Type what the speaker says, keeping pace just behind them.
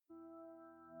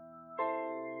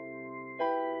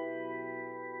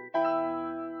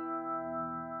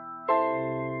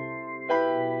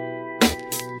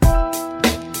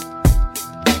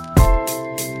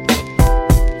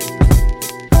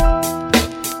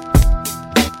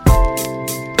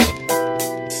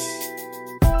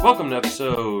Welcome to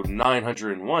episode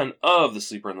 901 of The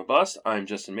Sleeper and the Bust. I'm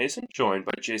Justin Mason, joined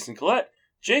by Jason Collette.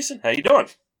 Jason, how you doing?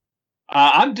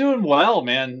 I'm doing well,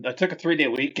 man. I took a 3-day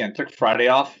weekend, took Friday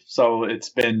off, so it's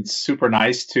been super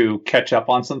nice to catch up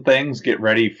on some things, get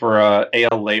ready for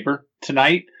AL Labor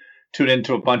tonight, tune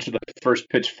into a bunch of the First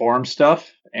Pitch Forum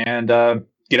stuff, and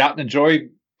get out and enjoy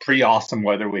pretty awesome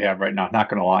weather we have right now. Not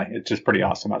going to lie, it's just pretty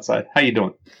awesome outside. How you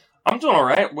doing? I'm doing all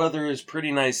right. Weather is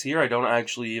pretty nice here. I don't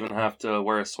actually even have to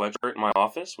wear a sweatshirt in my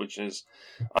office, which is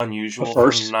unusual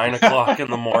for 9 o'clock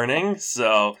in the morning.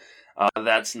 So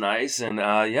that's nice. And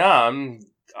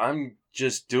I'm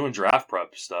just doing draft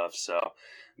prep stuff. So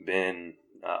been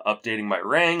updating my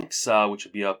ranks, which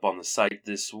will be up on the site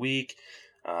this week.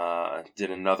 Did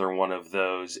another one of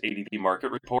those ADP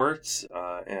market reports.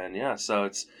 So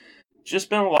it's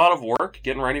just been a lot of work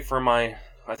getting ready for my,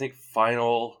 I think,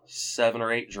 final 7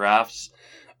 or 8 drafts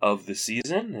of the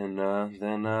season, and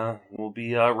then we'll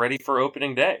be ready for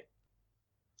opening day.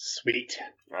 Sweet.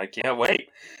 I can't wait.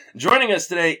 Joining us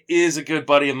today is a good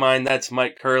buddy of mine. That's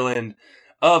Mike Kurland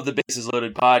of the Bases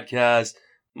Loaded podcast.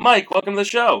 Mike, welcome to the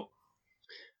show.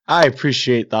 I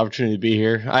appreciate the opportunity to be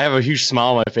here. I have a huge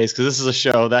smile on my face because this is a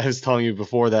show that I was telling you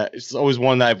before that it's always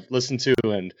one that I've listened to,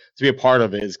 and to be a part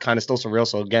of it is kind of still surreal.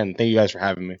 So again, thank you guys for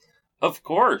having me. Of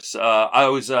course. I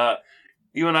was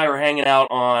you and I were hanging out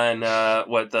on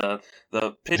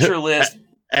the pitcher list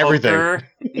everything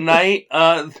night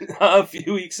a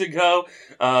few weeks ago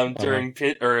during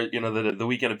the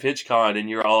weekend of PitchCon, and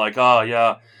you're all like, oh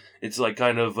yeah, it's like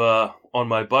kind of on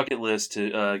my bucket list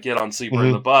to get on Sleeper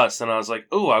in the Bus, and I was like,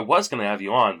 oh, I was gonna have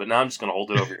you on, but now I'm just gonna hold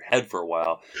it over your head for a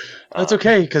while. That's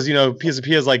okay, because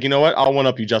PSP is like, you know what, I'll one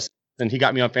up you, Justin, and he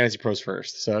got me on Fantasy Pros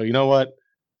first, so you know what.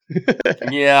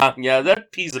 yeah,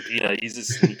 that Pia, he's a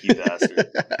sneaky bastard.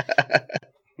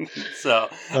 So,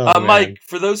 Mike,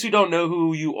 for those who don't know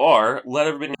who you are, let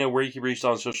everybody know where you can reach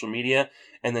on social media,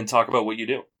 and then talk about what you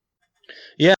do.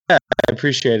 Yeah, I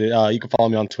appreciate it. You can follow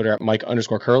me on Twitter at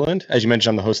Mike_Kurland. As you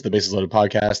mentioned, I'm the host of the Bases Loaded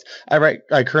podcast.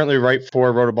 I currently write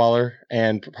for Rotoballer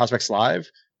and Prospects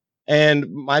Live. And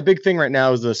my big thing right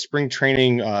now is the spring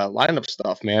training lineup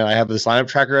stuff, man. I have this lineup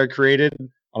tracker I created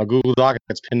on a Google Doc.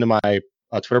 It's pinned to my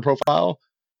Twitter profile.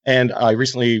 And I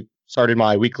recently started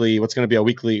my what's going to be a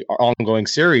weekly ongoing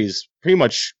series, pretty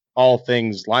much all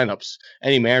things lineups.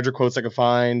 Any manager quotes I can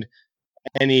find,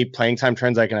 any playing time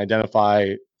trends I can identify,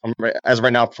 as of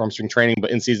right now from spring training,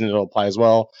 but in season it'll apply as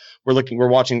well. We're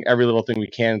watching every little thing we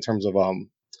can in terms of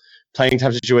playing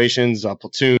time situations,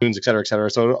 platoons, et cetera, et cetera.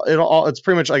 So it's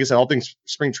pretty much, like I said, all things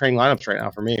spring training lineups right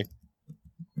now for me.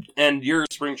 And your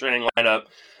spring training lineup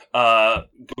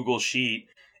Google Sheet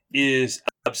is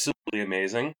absolutely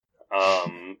amazing.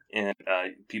 And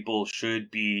people should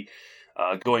be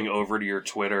going over to your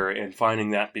Twitter and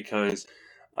finding that, because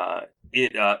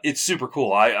it's super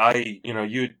cool.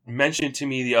 You mentioned to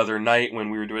me the other night when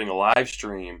we were doing a live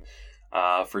stream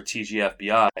for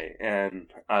TGFBI,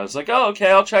 and I was like, oh, okay,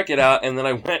 I'll check it out. And then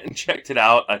I went and checked it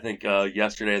out, I think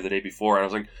yesterday or the day before, and I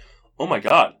was like, oh my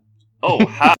god, how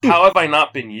have I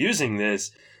not been using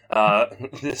this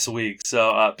this week?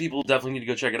 So people definitely need to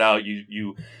go check it out.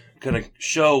 You kind of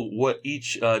show what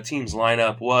each team's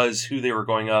lineup was, who they were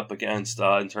going up against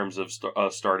in terms of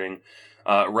starting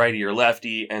righty or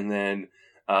lefty, and then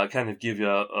kind of give you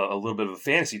a little bit of a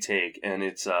fantasy take. And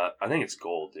it's I think it's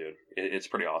gold, dude. It's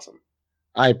pretty awesome.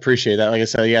 I appreciate that. Like I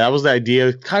said, yeah, that was the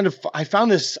idea. Kind of, I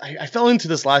found this. I fell into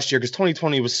this last year because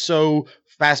 2020 was so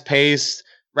fast paced,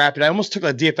 rapid. I almost took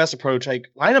a DFS approach. Like,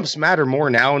 lineups matter more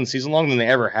now in season long than they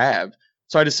ever have.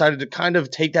 So I decided to kind of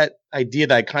take that idea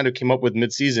that I kind of came up with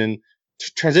mid-season,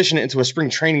 transition it into a spring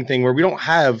training thing where we don't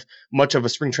have much of a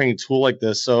spring training tool like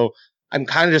this. So I'm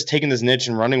kind of just taking this niche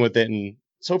and running with it. And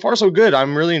so far, so good.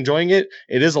 I'm really enjoying it.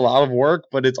 It is a lot of work,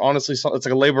 but it's honestly, it's like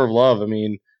a labor of love. I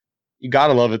mean, you got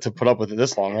to love it to put up with it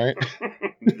this long, right?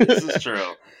 This is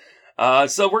true.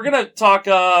 So we're going to talk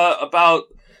about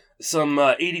some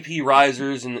ADP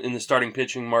risers in the starting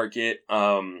pitching market.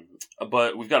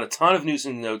 But we've got a ton of news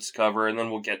and notes to cover, and then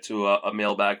we'll get to a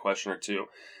mailbag question or two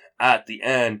at the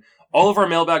end. All of our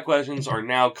mailbag questions are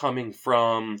now coming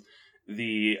from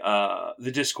the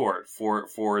Discord for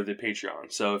the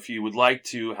Patreon. So if you would like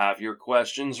to have your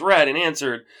questions read and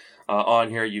answered on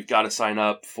here, you've got to sign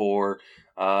up for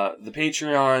the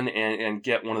Patreon and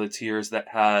get one of the tiers that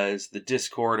has the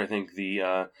Discord. I think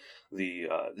the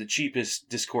cheapest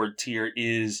Discord tier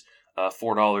is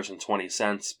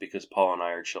 $4.20 because Paul and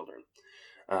I are children.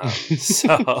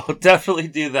 So definitely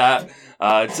do that.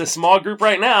 It's a small group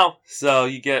right now, so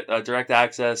you get direct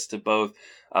access to both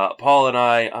Paul and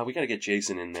I. We got to get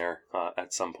Jason in there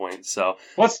at some point. So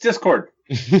what's Discord?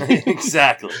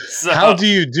 Exactly. So, how do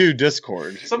you do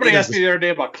Discord? Somebody asked me the other day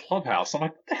about Clubhouse. I'm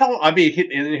like, what the hell? I mean,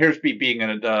 here's me being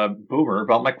a boomer,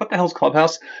 but I'm like, what the hell's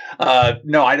Clubhouse?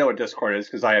 No, I know what Discord is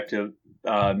because I have to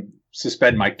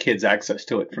suspend my kids' access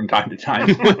to it from time to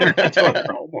time when they're not doing their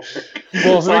homework.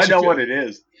 Well, so I know what it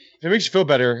is. If it makes you feel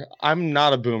better, I'm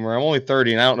not a boomer. I'm only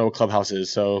 30, and I don't know what Clubhouse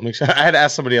is, so make sure I had to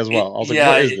ask somebody as well. I was like,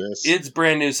 what is this? It's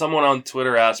brand new. Someone on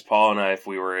Twitter asked Paul and I if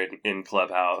we were in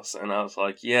Clubhouse, and I was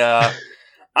like, yeah,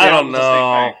 I don't know.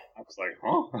 I was like,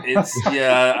 huh? It's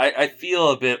I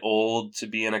feel a bit old to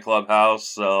be in a Clubhouse,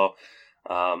 so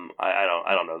I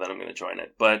don't know that I'm going to join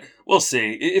it, but we'll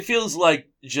see. It feels like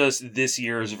just this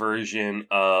year's version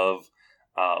of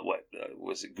what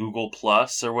was it, Google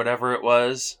Plus or whatever it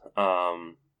was.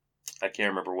 I can't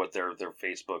remember what their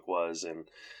Facebook was, and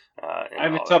I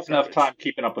have a tough enough time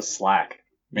keeping up with Slack.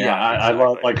 Man, Yeah, I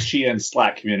love like Sheehan's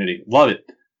Slack community, love it,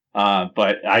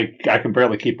 but I can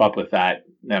barely keep up with that,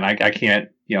 and I can't.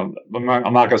 You know, I'm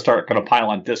not going to pile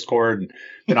on Discord, and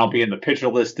then I'll be in the picture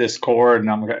list Discord, and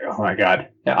I'm like, oh my god,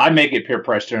 yeah, I may get peer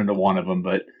pressure into one of them,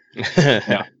 but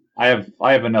yeah, I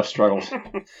have enough struggles.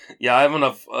 Yeah, I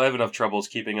have enough troubles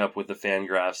keeping up with the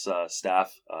Fangraphs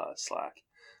staff Slack.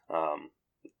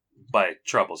 By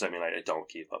troubles, I mean I don't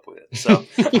keep up with it. So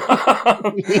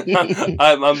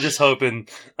I'm just hoping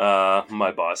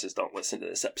my bosses don't listen to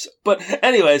this episode. But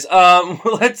anyways,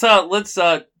 let's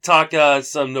talk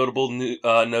some notable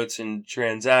notes and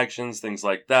transactions, things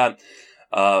like that.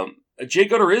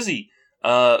 Jake Odorizzi,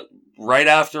 right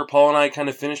after Paul and I kind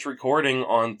of finished recording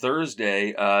on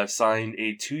Thursday, signed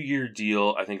a 2-year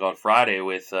deal. I think on Friday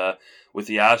with the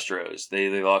Astros. They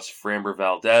lost Framber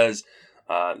Valdez.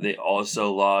 They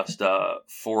also lost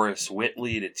Forrest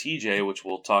Whitley to TJ, which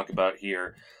we'll talk about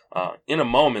here in a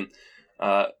moment.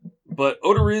 But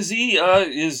Odorizzi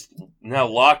is now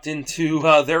locked into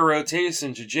their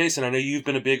rotation. Jason, I know you've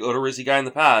been a big Odorizzi guy in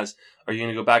the past. Are you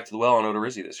going to go back to the well on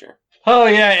Odorizzi this year? Oh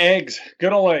yeah, eggs,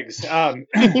 good old eggs.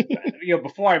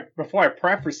 Before I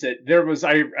preface it,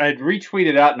 I had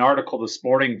retweeted out an article this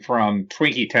morning from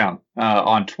Twinkie Town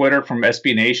on Twitter from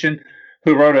SB Nation,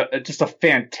 who wrote just a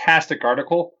fantastic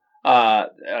article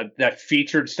that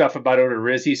featured stuff about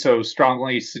Odorizzi. So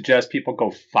strongly suggest people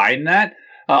go find that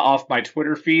off my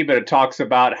Twitter feed. But it talks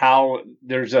about how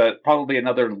there's probably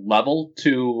another level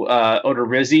to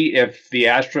Odorizzi if the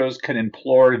Astros can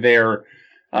employ their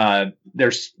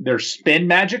spin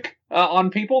magic on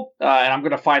people. And I'm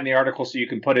going to find the article so you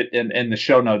can put it in the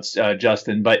show notes,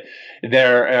 Justin. But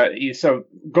so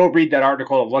go read that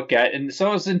article and look at. And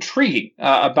so it's intriguing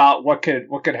about what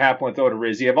could happen with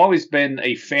Odorizzi. I've always been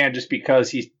a fan just because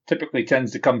he typically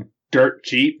tends to come dirt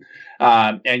cheap,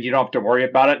 and you don't have to worry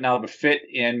about it. Now the fit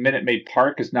in Minute Maid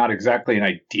Park is not exactly an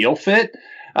ideal fit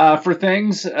for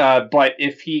things, but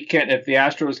if the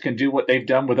Astros can do what they've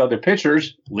done with other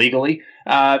pitchers legally,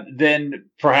 then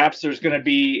perhaps there's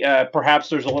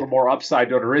a little more upside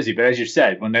to Odorizzi. But as you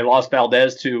said, when they lost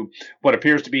Valdez to what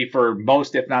appears to be for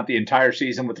most, if not the entire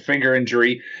season, with the finger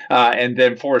injury, and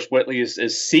then Forrest Whitley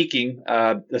is seeking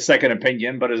the second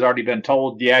opinion, but has already been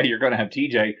told, yeah, you're going to have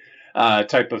TJ.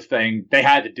 Type of thing, they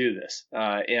had to do this,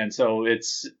 and so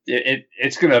it's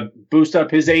going to boost up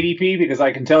his ADP, because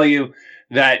I can tell you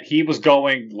that he was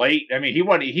going late. I mean, he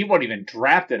wasn't even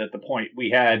drafted at the point we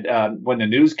had when the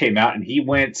news came out, and he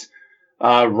went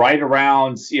right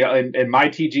around. In my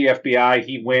TGFBI,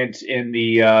 he went in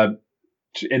the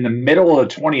middle of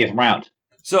the 20th round.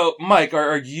 So, Mike,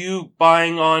 are you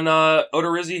buying on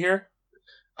Odorizzi here?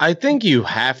 I think you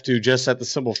have to, just at the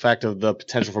simple fact of the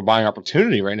potential for buying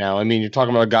opportunity right now. I mean, you're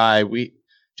talking about a guy,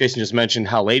 Jason just mentioned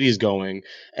how late he's going,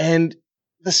 and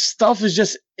the stuff is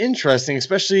just interesting,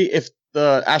 especially if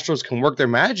the Astros can work their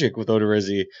magic with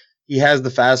Odorizzi. He has the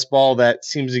fastball that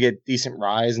seems to get decent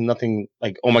rise and nothing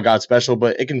like, oh my God, special,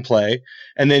 but it can play.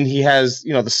 And then he has,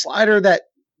 the slider that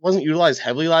wasn't utilized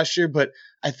heavily last year, but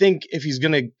I think if he's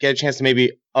going to get a chance to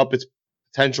maybe up its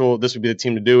potential, this would be the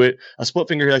team to do it. A split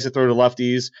finger he likes to throw to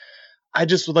lefties. I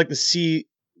just would like to see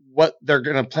what they're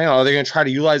going to plan on. Are they going to try to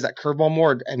utilize that curveball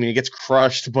more? I mean, it gets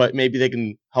crushed, but maybe they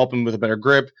can help him with a better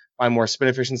grip, find more spin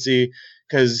efficiency,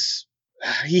 because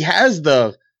he has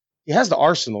the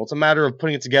arsenal. It's a matter of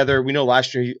putting it together. We know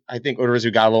last year, I think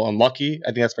Odorizzi got a little unlucky. I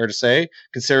think that's fair to say,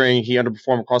 considering he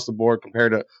underperformed across the board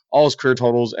compared to all his career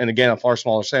totals. And again, a far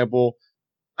smaller sample.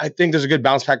 I think there's a good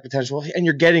bounce back potential, and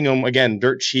you're getting him again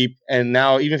dirt cheap. And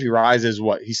now, even if he rises,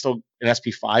 he's still an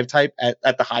SP5 type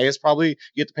at the highest, probably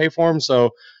you get to pay for him.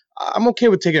 So I'm okay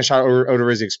with taking a shot over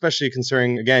Odorizzi, especially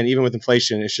considering, again, even with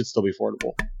inflation, it should still be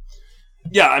affordable.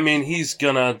 Yeah, I mean, he's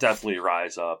gonna definitely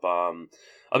rise up. I'll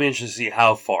be interested to see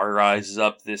how far he rises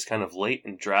up this kind of late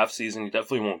in draft season. He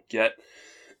definitely won't get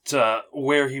to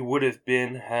where he would have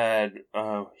been had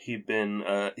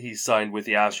he signed with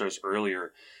the Astros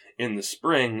earlier in the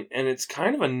spring, and it's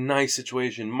kind of a nice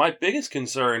situation. My biggest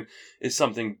concern is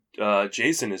something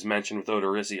Jason has mentioned with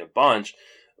Odorizzi a bunch,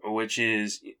 which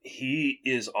is he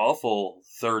is awful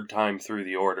third time through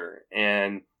the order,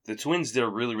 and the Twins did a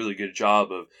really, really good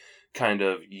job of kind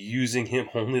of using him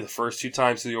only the first 2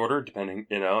 times through the order, depending,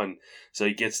 and so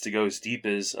he gets to go as deep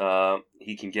as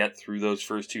he can get through those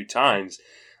first 2 times,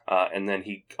 and then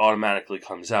he automatically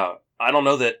comes out. I don't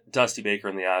know that Dusty Baker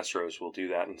and the Astros will do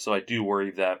that, and so I do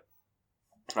worry that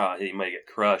he might get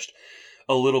crushed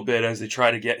a little bit as they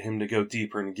try to get him to go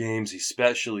deeper in games,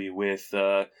 especially with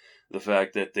the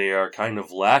fact that they are kind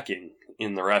of lacking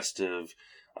in the rest of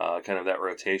kind of that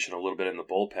rotation a little bit in the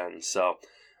bullpen. So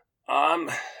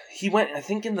he went, I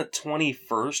think, in the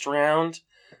 21st round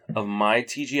of my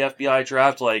TGFBI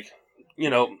draft,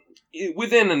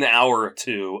 within an hour or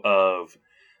 2 of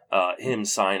him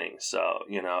signing. So,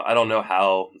 I don't know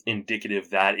how indicative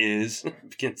that is,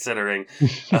 considering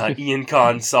Ian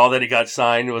Kahn saw that he got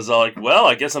signed and was all like, well,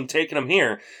 I guess I'm taking him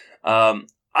here. I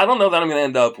don't know that I'm going to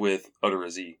end up with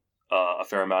Odorizzi a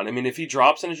fair amount. I mean, if he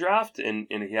drops in a draft and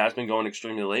he has been going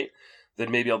extremely late, then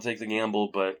maybe I'll take the gamble,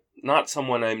 but not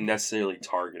someone I'm necessarily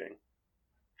targeting.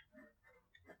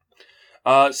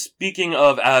 Speaking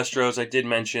of Astros, I did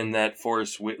mention that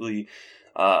Forrest Whitley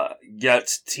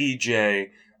gets TJ.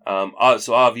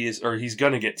 He's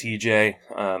gonna get TJ.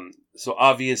 So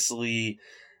obviously,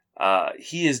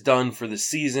 he is done for the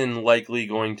season, likely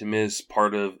going to miss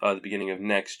part of the beginning of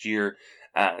next year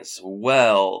as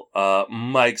well.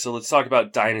 Mike, so let's talk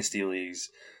about Dynasty Leagues.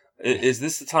 Is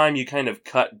this the time you kind of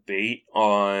cut bait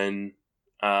on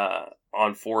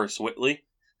Forrest Whitley?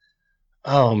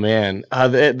 Oh man,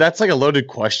 that's like a loaded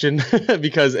question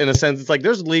because in a sense it's like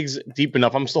there's leagues deep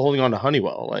enough. I'm still holding on to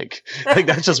Honeywell, like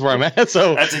that's just where I'm at.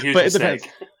 So that's a huge but mistake. It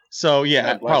depends. So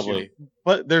yeah, probably.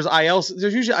 But there's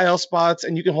usually IL spots,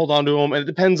 and you can hold on to them, and it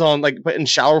depends on but in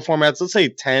shallower formats, let's say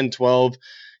 10, 12,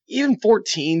 even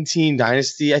 14 team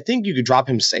Dynasty, I think you could drop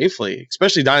him safely,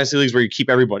 especially Dynasty leagues where you keep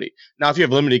everybody. Now, if you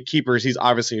have limited keepers, he's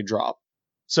obviously a drop.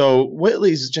 So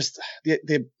Whitley's just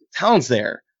the talent's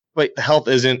there. But the health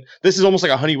isn't. This is almost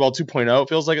like a Honeywell 2.0, it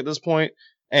feels like at this point.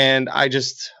 And I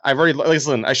should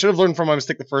have learned from my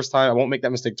mistake the first time. I won't make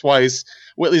that mistake twice.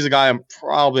 Whitley's a guy I'm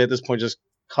probably at this point just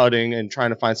cutting and trying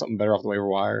to find something better off the waiver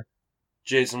wire.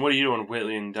 Jason, what are you doing with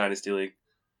Whitley in Dynasty League?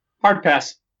 Hard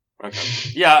pass. Okay.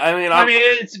 Yeah, I mean,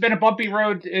 it's been a bumpy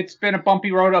road. It's been a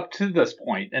bumpy road up to this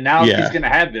point, and now he's going to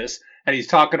have this, and he's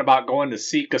talking about going to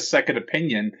seek a second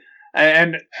opinion.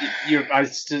 And I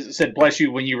said, bless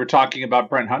you, when you were talking about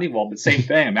Brent Honeywell, but same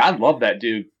thing. I mean, I love that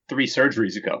dude 3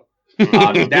 surgeries ago.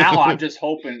 Now I'm just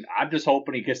hoping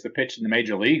he gets the pitch in the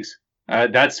major leagues.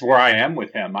 That's where I am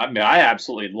with him. I mean, I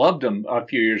absolutely loved him a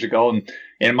few years ago, and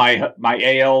in my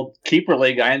AL keeper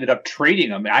league, I ended up trading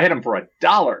him. I had him for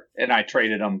 $1, and I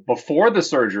traded him before the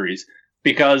surgeries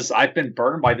because I've been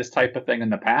burned by this type of thing in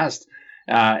the past.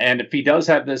 And if he does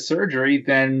have this surgery,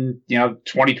 then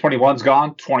 2021's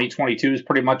gone. 2022 is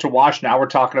pretty much a wash. Now we're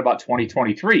talking about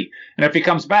 2023. And if he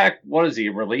comes back, what is he,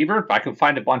 a reliever? I can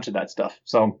find a bunch of that stuff.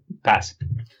 So pass.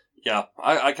 Yeah,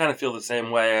 I kind of feel the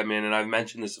same way. I mean, and I've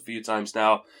mentioned this a few times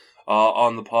now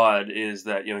on the pod, is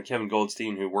that Kevin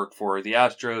Goldstein, who worked for the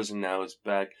Astros and now is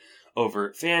back over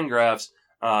at Fangraphs,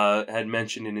 had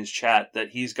mentioned in his chat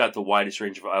that he's got the widest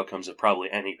range of outcomes of probably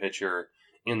any pitcher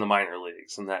in the minor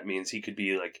leagues, and that means he could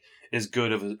be as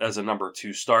good as a number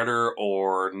 2 starter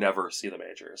or never see the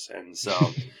majors. And so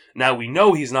now we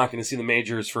know he's not going to see the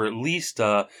majors for at least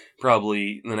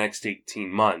probably the next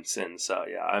 18 months. And so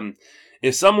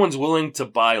if someone's willing to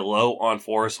buy low on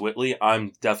Forrest Whitley,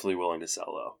 I'm definitely willing to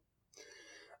sell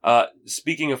low.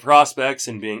 Speaking of prospects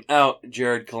and being out,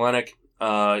 Jared Kelenic,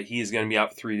 he is going to be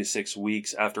out 3 to 6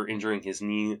 weeks after injuring his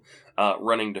knee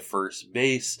running to first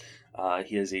base.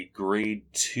 He has a grade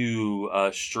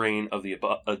 2 strain of the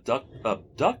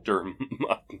abductor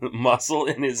muscle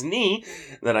in his knee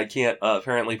that I can't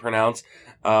apparently pronounce.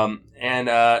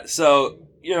 So,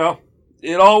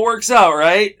 it all works out,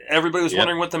 right? Everybody was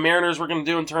wondering what the Mariners were going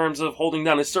to do in terms of holding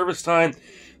down his service time.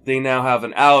 They now have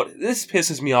an out. This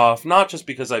pisses me off, not just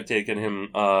because I've taken him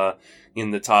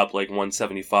in the top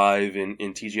 175 in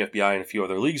TGFBI and a few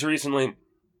other leagues recently,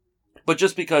 but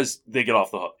just because they get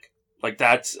off the hook.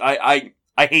 I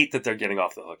hate that they're getting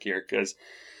off the hook here, because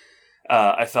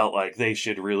I felt like they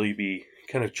should really be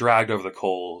kind of dragged over the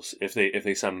coals if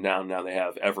they send him down. Now they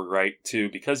have every right to,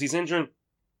 because he's injured,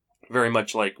 very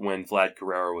much like when Vlad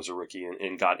Guerrero was a rookie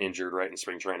and got injured right in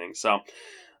spring training. So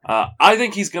I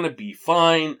think he's going to be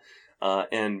fine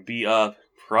and be up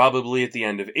probably at the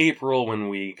end of April, when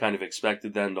we kind of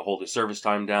expected them to hold his service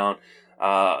time down.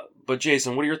 But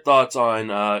Jason, what are your thoughts on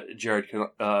Jared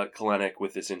Kelenic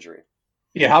with this injury?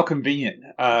 Yeah, how convenient.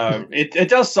 It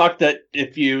does suck that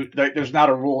there's not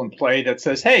a rule in play that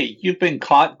says, hey, you've been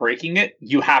caught breaking it,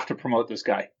 you have to promote this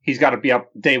guy. He's got to be up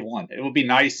day one. It would be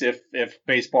nice if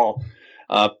baseball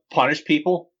punished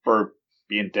people for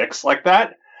being dicks like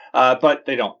that, but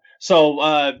they don't. So,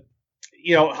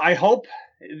 I hope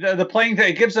the playing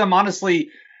thing, it gives them, honestly,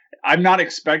 I'm not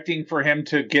expecting for him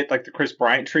to get like the Chris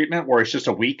Bryant treatment where it's just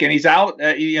a week and he's out.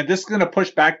 This is going to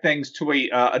push back things to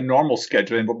a normal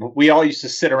schedule. And we all used to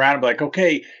sit around and be like,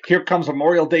 okay, here comes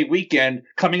Memorial Day weekend.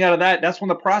 Coming out of that's when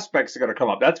the prospects are going to come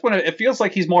up. That's when it feels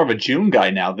like he's more of a June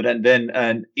guy now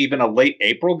than even a late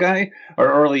April guy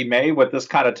or early May with this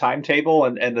kind of timetable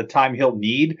and the time he'll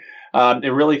need.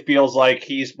 It really feels like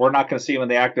we're not going to see him in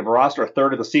the active roster. A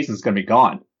third of the season is going to be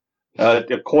gone. A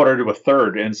quarter to a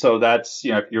third, and so that's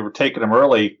if you were taking him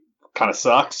early, kind of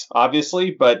sucks,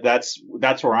 obviously, but that's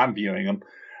where I'm viewing him.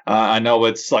 I know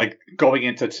it's like going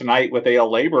into tonight with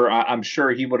AL Labor. I'm sure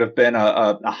he would have been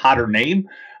a hotter name,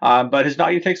 but his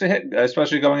value takes a hit,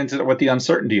 especially going into with the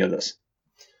uncertainty of this.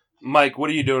 Mike, what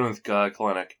are you doing with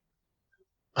Kelenic?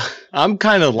 I'm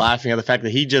kind of laughing at the fact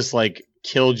that he just like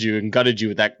killed you and gutted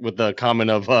you with the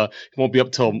comment of he won't be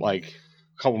up till like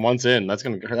couple months in. That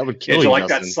would kill you. Like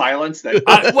Justin. that silence.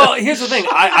 Well, here's the thing.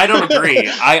 I don't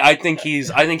agree. I think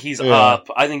he's up.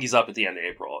 I think he's up at the end of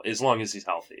April, as long as he's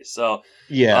healthy. So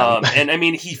yeah. And I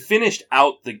mean, he finished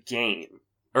out the game,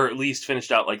 or at least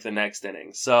finished out like the next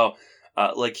inning. So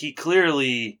like he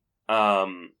clearly. Yeah,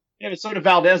 but so did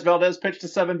Valdez. Valdez pitched to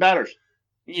 7 batters.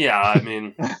 Yeah, I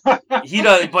mean, he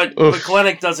does, but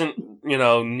Kelenic doesn't,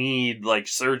 need like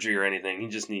surgery or anything. He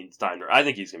just needs time to. I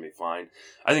think he's gonna be fine.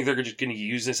 I think they're just gonna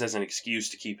use this as an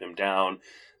excuse to keep him down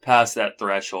past that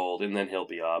threshold, and then he'll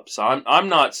be up. So I'm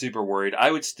not super worried. I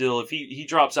would still, if he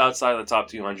drops outside of the top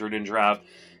 200 in draft,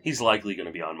 he's likely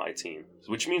gonna be on my team,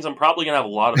 which means I'm probably gonna have a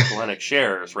lot of Kelenic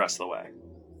shares rest of the way.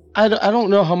 I don't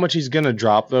know how much he's going to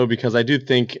drop, though, because I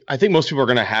think most people are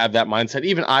going to have that mindset.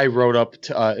 Even I wrote up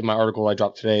in my article I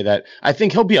dropped today that I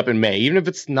think he'll be up in May, even if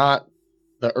it's not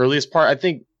the earliest part. I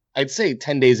think I'd say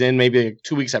 10 days in, maybe like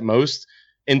 2 weeks at most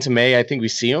into May. I think we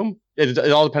see him. It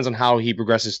all depends on how he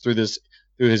progresses through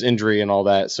his injury and all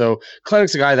that. So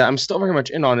Kelenic's a guy that I'm still very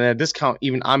much in on, and at a discount,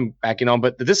 even I'm backing on.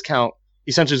 But the discount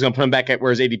essentially is going to put him back at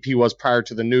where his ADP was prior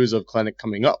to the news of Kelenic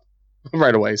coming up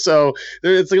right away. So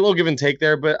it's like a little give and take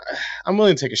there, but I'm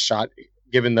willing to take a shot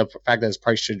given the fact that his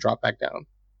price should drop back down.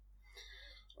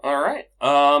 All right.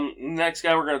 Next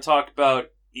guy we're going to talk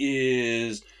about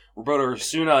is Roberto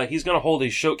Osuna. He's going to hold a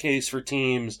showcase for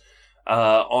teams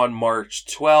on March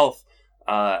 12th.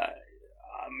 I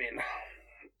mean,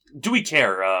 do we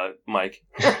care, Mike?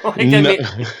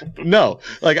 No.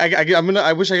 Like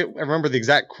I wish I remember the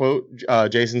exact quote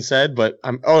Jason said, but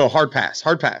hard pass.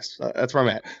 That's where I'm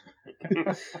at.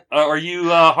 Are you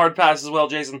hard pass as well,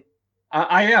 Jason?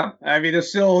 I am. I mean,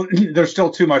 there's still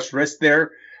too much risk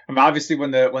there. I mean, obviously, when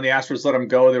the Astros let him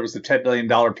go, there was the $10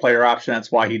 million player option.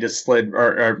 That's why he just slid,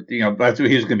 or that's what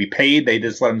he was going to be paid. They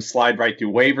just let him slide right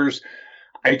through waivers.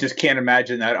 I just can't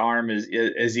imagine that arm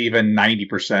is even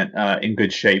 90% in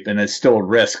good shape, and it's still a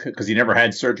risk because he never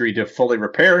had surgery to fully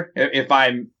repair. If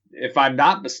I'm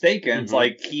not mistaken, it's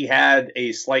like he had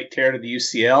a slight tear to the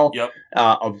UCL. Yep.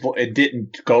 It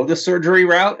didn't go the surgery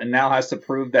route, and now has to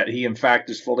prove that he in fact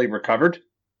is fully recovered.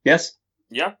 Yes.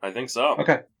 Yeah, I think so.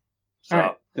 Okay. So all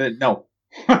right. No.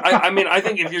 I mean, I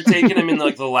think if you're taking him in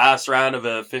like the last round of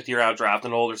a 50-round draft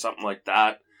and hold or something like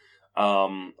that,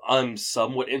 I'm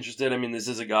somewhat interested. I mean, this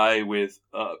is a guy with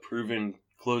a proven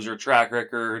closer track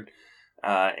record,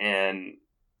 and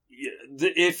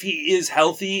if he is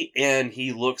healthy and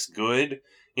he looks good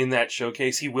in that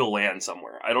showcase, he will land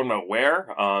somewhere. I don't know where,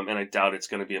 and I doubt it's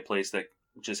going to be a place that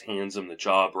just hands him the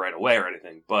job right away or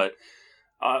anything. But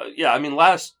yeah, I mean,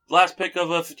 last pick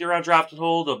of a 50-round draft and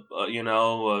hold,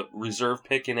 a reserve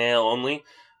pick in AL only.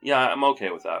 Yeah, I'm okay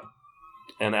with that.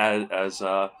 And as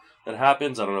that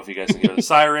happens, I don't know if you guys can hear the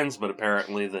sirens, but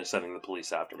apparently they're sending the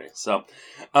police after me. So,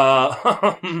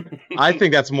 I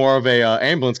think that's more of a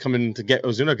ambulance coming to get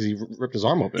Ozuna because he ripped his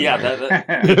arm open. Yeah,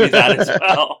 that could be that as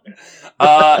well.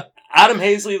 Adam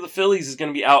Hazley of the Phillies is going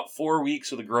to be out 4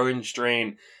 weeks with a groin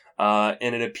strain,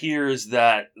 and it appears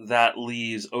that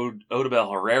leaves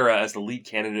Odubel Herrera as the lead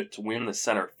candidate to win the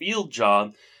center field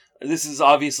job. this is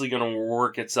obviously going to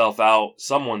work itself out.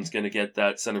 Someone's going to get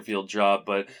that center field job,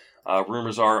 but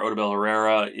rumors are Odubel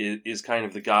Herrera is kind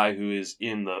of the guy who is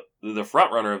in the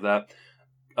front runner of that.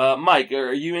 Mike,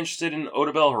 are you interested in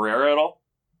Odubel Herrera at all?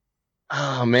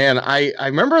 Oh man, I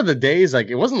remember the days, like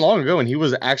it wasn't long ago, and he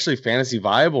was actually fantasy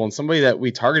viable and somebody that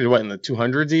we targeted in the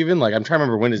 200s even. Like I'm trying to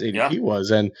remember when his ADP was,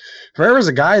 and Herrera's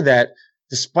a guy that,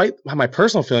 despite my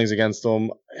personal feelings against him,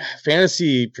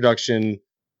 fantasy production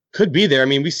could be there. I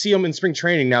mean, we see him in spring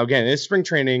training now. Again, it's spring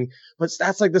training, but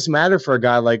stats like this matter for a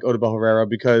guy like Odubel Herrera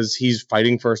because he's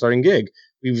fighting for a starting gig.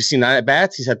 We've seen 9 at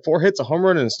bats. He's had 4 hits, a home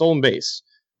run, and a stolen base.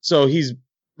 So he's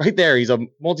right there. He's a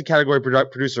multi-category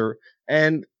producer,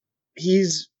 and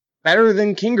he's better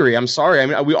than Kingery. I'm sorry. I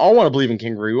mean, we all want to believe in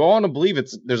Kingery. We all want to believe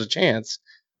there's a chance,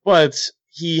 but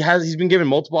he's been given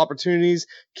multiple opportunities,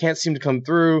 can't seem to come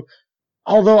through.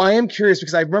 Although I am curious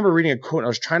because I remember reading a quote and I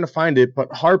was trying to find it, but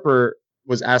Harper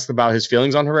was asked about his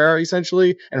feelings on Herrera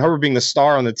essentially, and Harper being the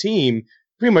star on the team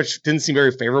pretty much didn't seem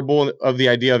very favorable of the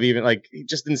idea of even like he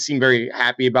just didn't seem very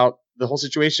happy about the whole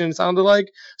situation. It sounded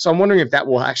like. So I'm wondering if that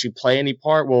will actually play any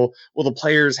part. Will the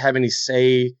players have any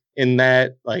say in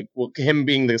that? Like, will him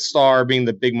being the star, being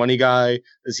the big money guy,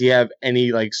 does he have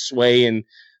any like sway in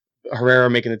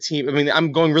Herrera making the team? I mean,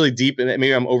 I'm going really deep and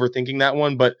maybe I'm overthinking that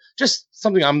one, but just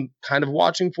something I'm kind of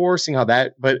watching for, seeing how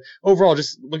that. But overall,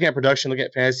 just looking at production, looking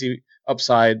at fantasy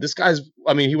upside, this guy's,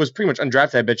 I mean, he was pretty much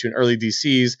undrafted, I bet you, in early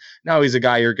DCs. Now he's a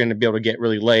guy you're going to be able to get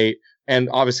really late and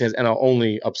obviously has NL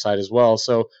only upside as well.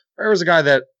 So Herrera's a guy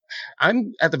that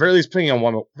I'm at the very least putting on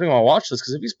a watch list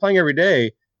because if he's playing every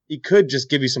day, he could just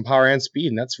give you some power and speed,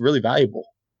 and that's really valuable.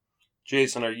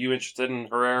 Jason, are you interested in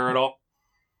Herrera at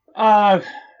all?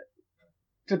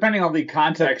 Depending on the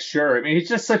context, sure. I mean, he's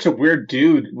just such a weird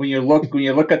dude when you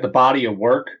look at the body of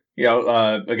work. You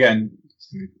know, again,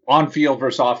 on field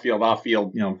versus off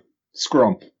field, screw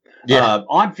him. Yeah.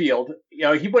 On field,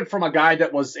 he went from a guy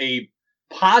that was a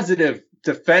positive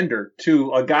defender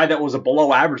to a guy that was a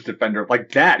below average defender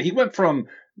like that. He went from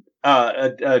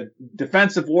a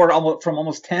defensive WAR from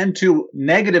almost 10 to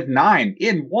 -9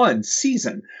 in one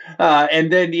season.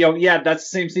 And then, that's the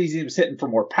same season he was hitting for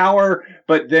more power.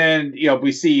 But then,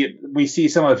 we see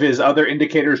some of his other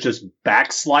indicators just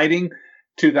backsliding.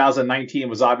 2019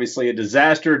 was obviously a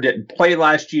disaster, didn't play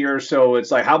last year. So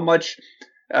it's like, how much,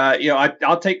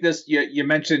 I'll take this. You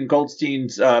mentioned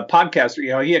Goldstein's podcast.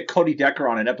 He had Cody Decker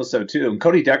on in episode 2, and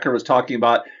Cody Decker was talking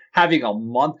about having a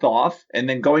month off and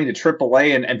then going to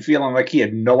AAA and feeling like he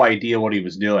had no idea what he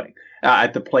was doing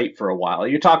at the plate for a while.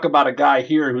 You talk about a guy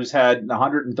here who's had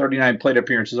 139 plate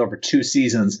appearances over 2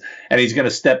 seasons, and he's going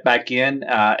to step back in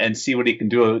and see what he can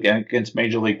do against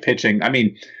Major League pitching. I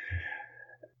mean,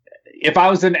 if I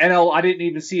was in NL, I didn't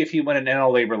even see if he went in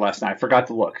NL labor last night. I forgot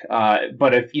to look.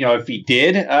 But if he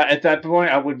did at that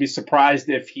point, I would be surprised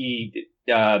if he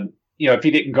if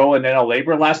he didn't go in NL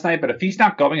labor last night. But if he's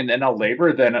not going in NL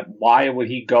labor, then why would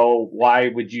he go? Why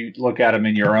would you look at him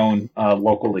in your own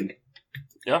local league?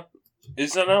 Yeah.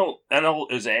 Is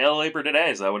is AL labor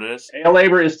today? Is that what it is? AL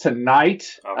labor is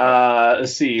tonight. Okay.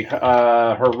 Let's see.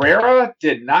 Herrera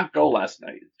did not go last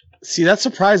night. See, that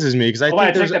surprises me because I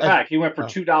take that back. He went for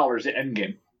 $2 at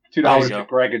Endgame. $2 to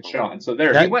Greg and Sean. So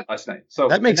he went last night. So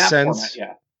that makes sense.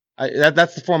 Format, yeah.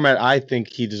 That's the format I think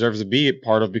he deserves to be a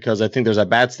part of because I think there's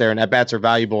at-bats there, and at-bats are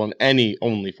valuable in any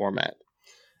only format.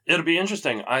 It'll be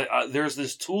interesting. There's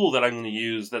this tool that I'm going to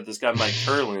use that this guy Mike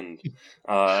Kurland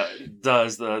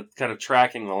does, the kind of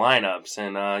tracking the lineups,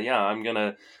 and I'm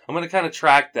gonna kind of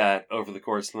track that over the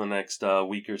course of the next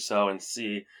week or so and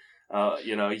see.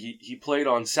 He played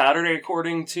on Saturday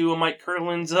according to Mike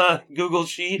Kurland's Google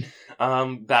sheet.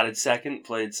 Batted second,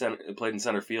 played in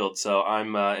center field. So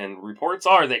and reports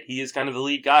are that he is kind of the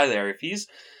lead guy there. If he's,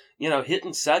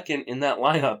 hitting second in that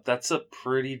lineup, that's a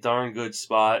pretty darn good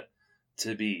spot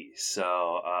to be. So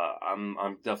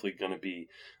I'm definitely going to be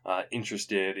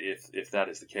interested if that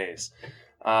is the case.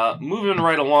 Moving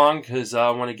right along, because I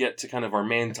want to get to kind of our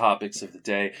main topics of the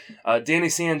day. Danny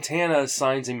Santana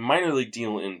signs a minor league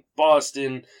deal in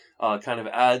Boston, kind of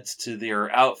adds to their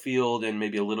outfield and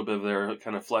maybe a little bit of their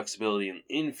kind of flexibility in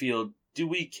infield. Do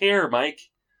we care, Mike?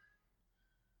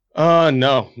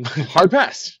 No. Hard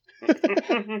pass. What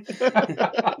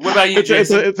about you,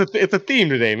 Jason? It's a theme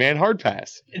today, man. Hard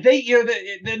pass. And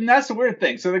that's the weird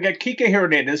thing. So they got Kike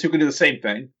Hernandez, who can do the same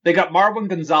thing. They got Marwin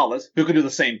Gonzalez, who can do the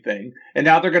same thing. And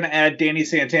now they're going to add Danny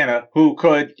Santana, who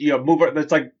could, move it.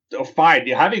 That's like, fine.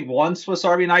 Having one Swiss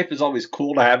Army knife is always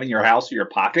cool to have in your house or your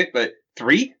pocket, but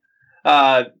 3,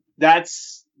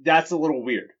 that's a little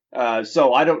weird.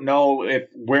 So I don't know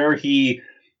where he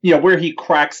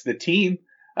cracks the team.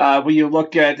 When you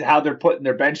look at how they're putting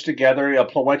their bench together,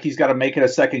 Plawecki's got to make it a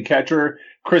second catcher.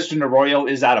 Christian Arroyo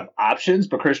is out of options,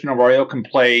 but Christian Arroyo can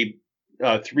play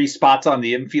 3 spots on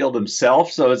the infield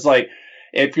himself. So it's like,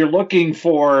 if you're looking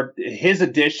for his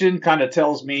addition, kind of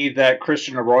tells me that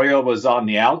Christian Arroyo was on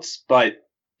the outs, but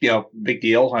big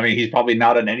deal. I mean, he's probably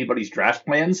not on anybody's draft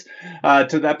plans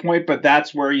to that point, but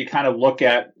that's where you kind of look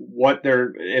at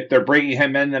if they're bringing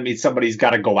him in, that means somebody's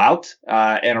got to go out.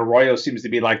 And Arroyo seems to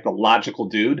be like the logical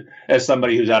dude as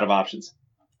somebody who's out of options.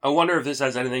 I wonder if this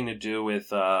has anything to do with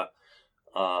Franchy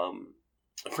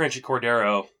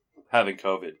Cordero having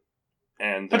COVID.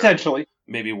 And potentially.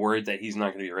 Maybe worried that he's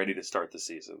not going to be ready to start the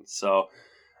season. So,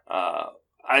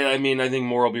 I think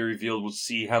more will be revealed. We'll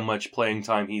see how much playing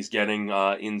time he's getting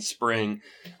in spring,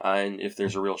 and if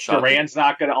there's a real shot. Duran's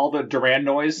not going to all the Duran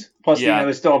noise. Plus,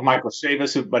 they still have Michael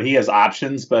Chavis, but he has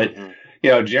options. But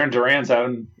Jarren Duran's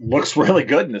looks really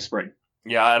good in the spring.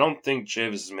 Yeah, I don't think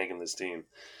Chavis is making this team.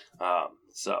 All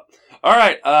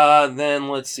right. Then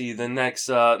let's see. The next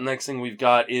thing we've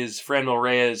got is Franmil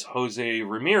Reyes, Jose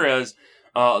Ramirez.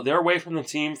 They're away from the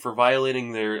team for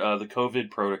violating their the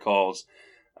COVID protocols.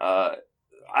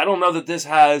 I don't know that this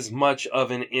has much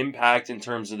of an impact in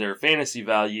terms of their fantasy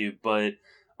value, but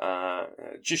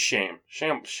just shame.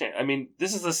 I mean,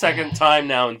 this is the second time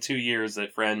now in 2 years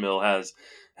that Franmil has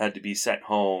had to be sent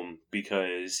home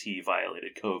because he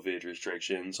violated COVID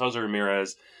restrictions. Jose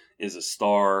Ramirez is a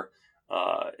star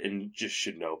and just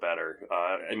should know better.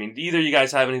 I mean, do either of you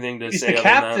guys have anything to say? He's the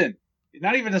captain.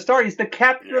 Not even the star. He's the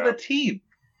captain of the team.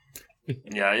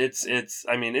 Yeah, it's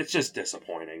just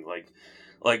disappointing.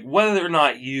 Like whether or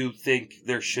not you think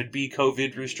there should be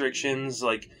COVID restrictions,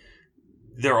 like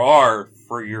there are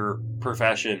for your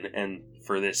profession and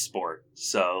for this sport.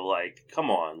 So like, come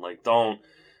on, like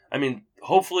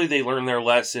hopefully they learn their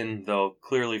lesson, though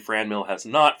clearly Franmil has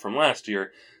not from last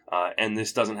year, and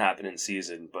this doesn't happen in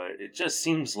season, but it just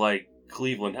seems like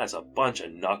Cleveland has a bunch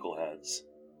of knuckleheads.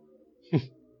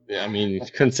 Yeah, I mean, you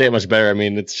couldn't say it much better. I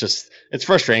mean, it's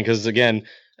frustrating because, again,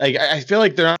 like I feel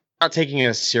like they're not taking it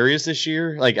as serious this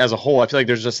year. Like as a whole, I feel like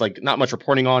there's just like not much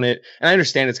reporting on it. And I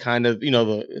understand it's kind of,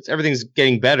 everything's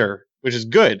getting better, which is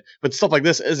good, but stuff like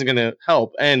this isn't going to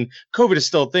help. And COVID is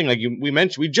still a thing. Like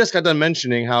we just got done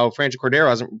mentioning how Franchy Cordero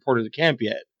hasn't reported to camp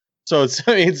yet. So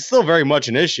it's still very much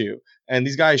an issue. And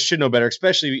these guys should know better,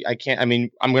 especially I'm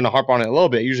going to harp on it a little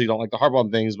bit. I usually don't like to harp on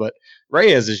things, but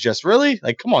Reyes is just really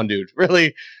like, come on, dude,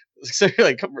 really? So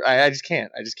like, I just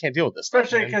can't deal with this.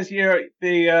 Especially because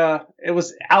it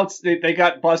was out. They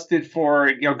got busted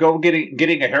for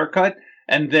getting a haircut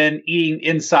and then eating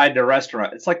inside the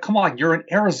restaurant. It's like, come on, you're in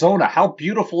Arizona. How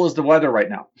beautiful is the weather right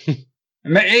now?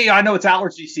 Hey, I know it's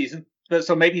allergy season,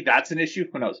 so maybe that's an issue.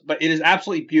 Who knows? But it is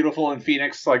absolutely beautiful in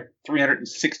Phoenix, like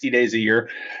 360 days a year,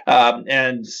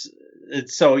 and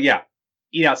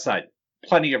eat outside,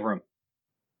 plenty of room.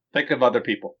 Think of other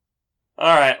people.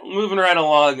 All right, moving right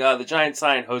along, the Giants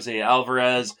signed Jose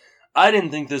Alvarez. I didn't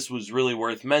think this was really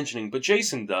worth mentioning, but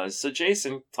Jason does. So,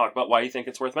 Jason, talk about why you think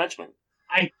it's worth mentioning.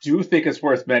 I do think it's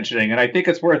worth mentioning, and I think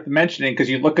it's worth mentioning because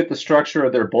you look at the structure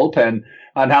of their bullpen,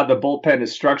 on how the bullpen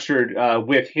is structured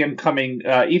with him coming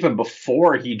even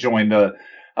before he joined the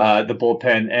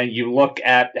bullpen, and you look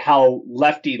at how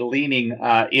lefty-leaning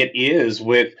it is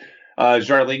with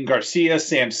Jarlin Garcia,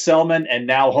 Sam Selman, and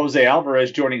now Jose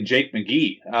Alvarez joining Jake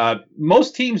McGee.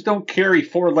 Most teams don't carry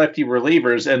 4 lefty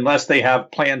relievers unless they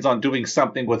have plans on doing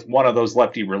something with one of those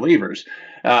lefty relievers.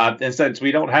 And since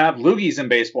we don't have loogies in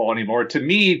baseball anymore, to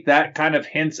me, that kind of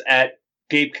hints at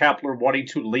Gabe Kapler wanting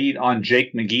to lead on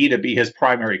Jake McGee to be his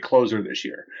primary closer this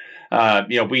year.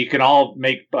 We can all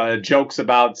make jokes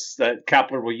about that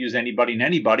Kapler will use anybody and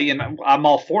anybody, and I'm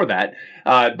all for that.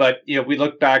 But we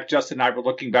look back, Justin and I were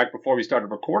looking back before we started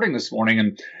recording this morning,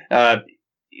 and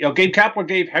Gabe Kapler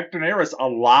gave Hector Neris a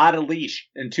lot of leash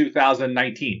in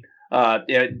 2019.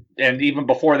 And even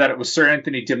before that, it was Sir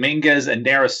Anthony Dominguez and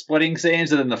Neris splitting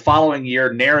saves. And then the following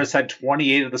year, Neris had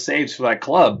 28 of the saves for that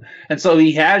club. And so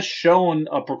he has shown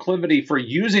a proclivity for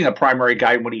using a primary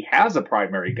guy when he has a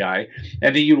primary guy.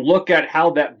 And then you look at how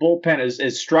that bullpen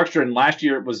is structured. And last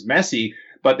year it was messy,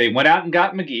 but they went out and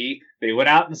got McGee. They went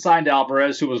out and signed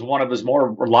Alvarez, who was one of his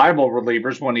more reliable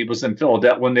relievers when he was in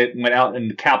Philadelphia, when they went out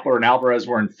and Kapler and Alvarez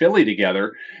were in Philly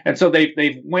together. And so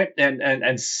they went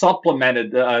and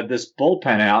supplemented this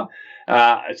bullpen out.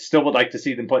 I still would like to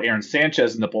see them put Aaron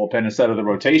Sanchez in the bullpen instead of the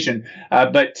rotation.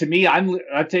 But to me,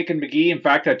 I've taken McGee. In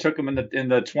fact, I took him in the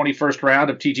 21st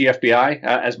round of TGFBI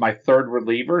as my third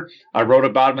reliever. I wrote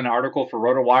about him in an article for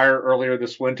RotoWire earlier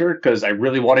this winter because I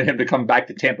really wanted him to come back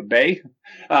to Tampa Bay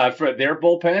for their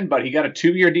bullpen, but he He got a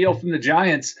 2-year deal from the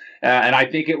Giants, and I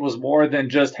think it was more than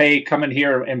just, hey, come in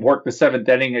here and work the 7th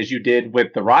inning as you did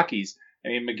with the Rockies. I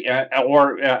mean,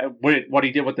 what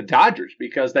he did with the Dodgers,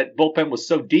 because that bullpen was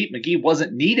so deep, McGee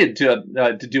wasn't needed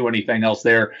to do anything else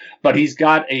there. But he's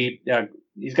got a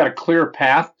clear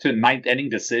path to 9th inning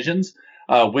decisions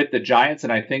with the Giants,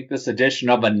 and I think this addition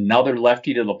of another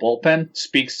lefty to the bullpen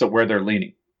speaks to where they're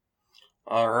leaning.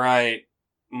 All right,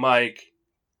 Mike.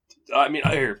 I mean,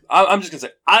 I'm just gonna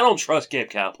say I don't trust Gabe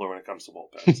Kapler when it comes to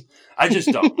bullpens. I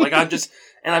just don't.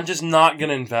 I'm just not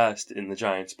gonna invest in the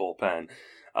Giants bullpen,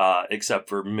 except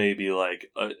for maybe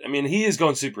he is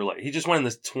going super late. He just went in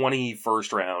the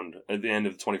 21st round at the end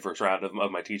of the 21st round of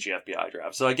my teaching FBI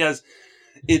draft. So I guess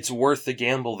it's worth the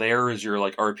gamble there as your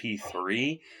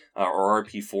RP3 or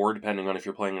RP4, depending on if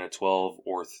you're playing in a 12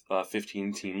 or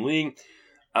 15 team league.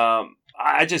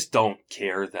 I just don't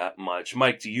care that much.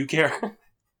 Mike, do you care?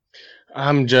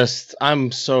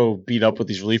 I'm so beat up with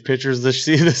these relief pitchers this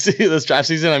draft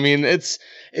season. I mean, it's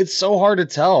so hard to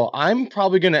tell. I'm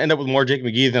probably going to end up with more Jake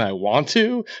McGee than I want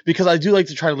to, because I do like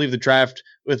to try to leave the draft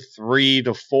with 3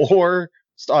 to 4,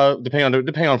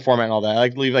 depending on format and all that. I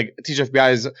like to leave,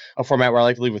 TGFBI is a format where I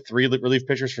like to leave with 3 relief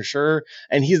pitchers for sure.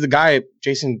 And he's the guy,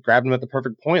 Jason grabbed him at the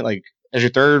perfect point. As your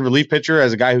third relief pitcher,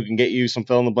 as a guy who can get you some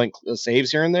fill-in-the-blank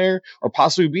saves here and there, or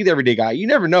possibly be the everyday guy. You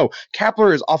never know.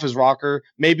 Kapler is off his rocker.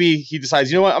 Maybe he decides,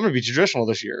 you know what, I'm going to be traditional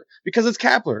this year because it's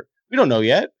Kapler. We don't know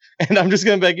yet. And I'm just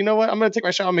going to be like, you know what, I'm going to take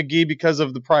my shot on McGee because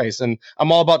of the price. And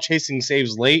I'm all about chasing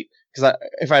saves late, because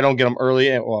if I don't get them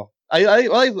early, what I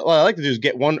like to do is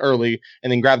get one early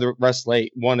and then grab the rest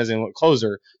late, one as in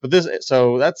closer.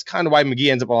 So that's kind of why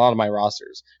McGee ends up on a lot of my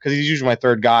rosters, because he's usually my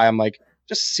third guy. I'm like,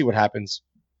 just see what happens.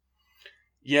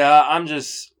 Yeah, I'm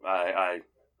just I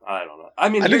don't know. I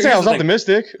mean, I didn't say I was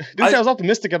optimistic. I was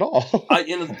optimistic at all.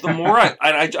 The more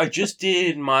I just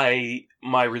did my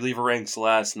reliever ranks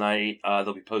last night.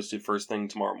 They'll be posted first thing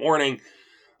tomorrow morning.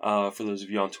 For those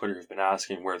of you on Twitter who've been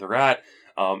asking where they're at.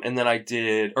 And then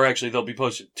they'll be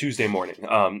posted Tuesday morning.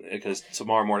 Because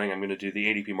tomorrow morning I'm going to do the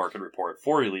ADP market report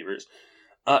for relievers.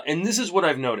 And this is what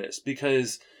I've noticed,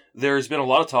 because there's been a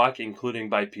lot of talk, including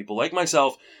by people like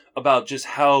myself, about just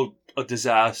how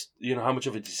how much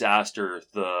of a disaster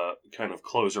the kind of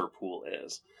closer pool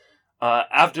is.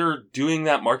 After doing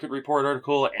that market report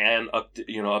article and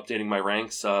updating my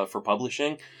ranks for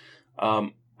publishing,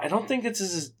 I don't think it's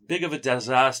as big of a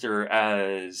disaster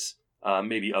as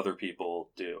maybe other people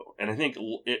do. And I think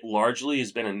it largely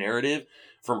has been a narrative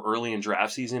from early in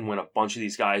draft season when a bunch of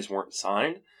these guys weren't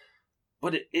signed.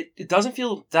 But it doesn't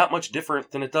feel that much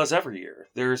different than it does every year.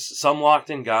 There's some locked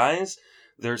in guys.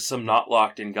 There's some not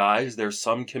locked in guys. There's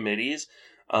some committees.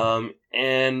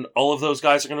 And all of those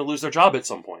guys are going to lose their job at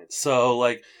some point. So,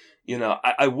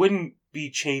 I wouldn't be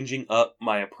changing up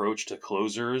my approach to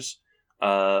closers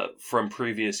from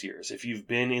previous years. If you've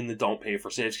been in the don't pay for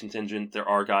saves contingent, there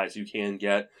are guys you can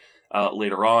get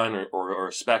later on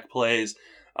or spec plays.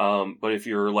 But if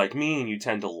you're like me and you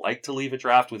tend to like to leave a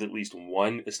draft with at least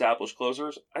one established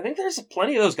closers, I think there's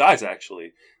plenty of those guys,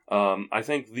 actually. I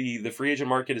think the free agent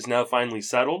market is now finally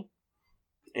settled,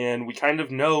 and we kind of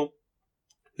know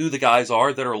who the guys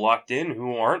are that are locked in,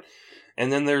 who aren't,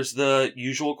 and then there's the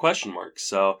usual question marks.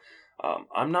 So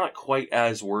I'm not quite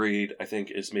as worried, I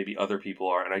think, as maybe other people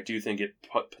are, and I do think it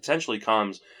potentially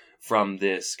comes from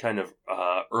this kind of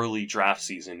early draft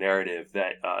season narrative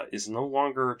that is no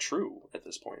longer true at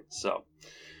this point. So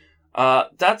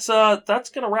that's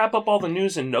going to wrap up all the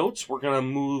news and notes. We're going to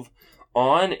move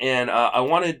on, and I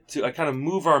wanted to kind of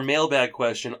move our mailbag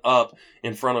question up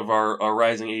in front of our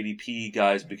rising ADP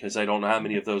guys, because I don't know how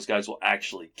many of those guys will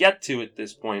actually get to at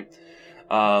this point.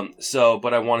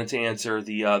 But I wanted to answer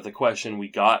the question we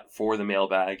got for the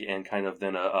mailbag, and kind of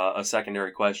then a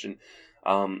secondary question.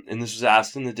 And this was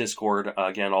asked in the Discord.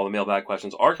 Again, all the mailbag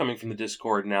questions are coming from the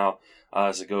Discord now,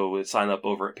 as I go sign up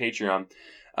over at Patreon.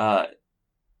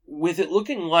 With it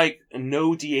looking like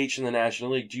no DH in the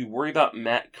National League, do you worry about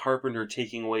Matt Carpenter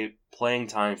taking away playing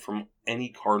time from any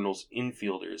Cardinals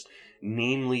infielders,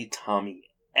 namely Tommy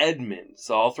Edman?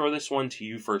 So I'll throw this one to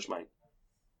you first, Mike.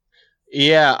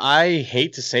 Yeah, I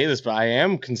hate to say this, but I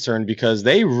am concerned because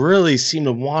they really seem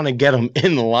to want to get him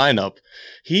in the lineup.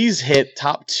 He's hit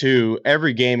top 2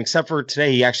 every game, except for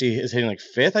today. He actually is hitting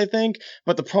 5th, I think.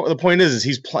 But the point is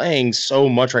he's playing so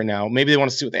much right now. Maybe they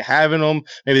want to see what they have in him.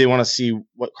 Maybe they want to see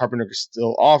what Carpenter can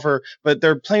still offer. But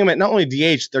they're playing him at not only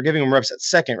DH, they're giving him reps at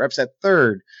second, reps at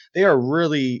third. They are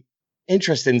really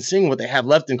interested in seeing what they have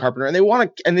left in Carpenter,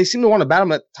 and they seem to want to bat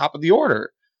him at the top of the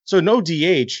order. So no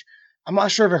DH. I'm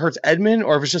not sure if it hurts Edman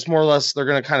or if it's just more or less they're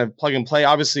going to kind of plug and play.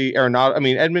 Obviously,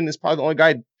 Edman is probably the only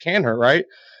guy can hurt, right?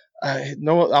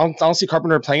 No, I don't see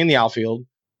Carpenter playing in the outfield.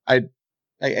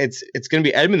 It's going to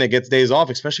be Edman that gets days off,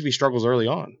 especially if he struggles early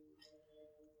on.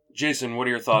 Jason, what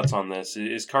are your thoughts on this?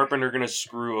 Is Carpenter going to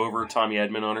screw over Tommy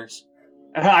Edman owners?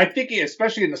 I think,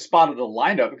 especially in the spot of the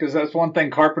lineup, because that's one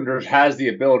thing Carpenter has the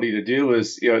ability to do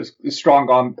is, strong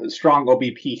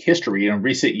OBP history. In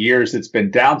recent years, it's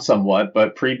been down somewhat,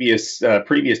 but previous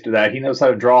to that, he knows how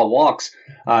to draw walks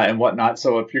and whatnot.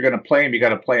 So if you're going to play him, you got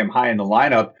to play him high in the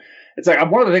lineup. It's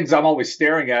like one of the things I'm always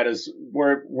staring at is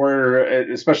where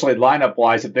especially lineup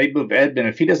wise, if they move Edman,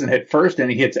 if he doesn't hit first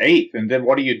and he hits eighth, and then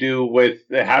what do you do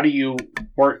how do you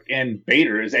work in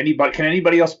Bader? Can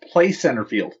anybody else play center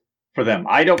field for them?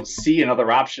 I don't see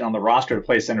another option on the roster to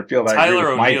play center field. Tyler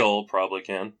O'Neill probably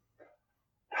can.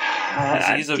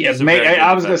 I was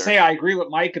going to say I agree with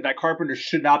Mike that Carpenter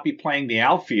should not be playing the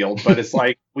outfield, but it's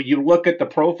like when you look at the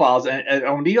profiles, and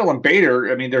O'Neill and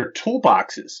Bader, I mean, they're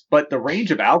toolboxes, but the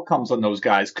range of outcomes on those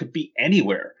guys could be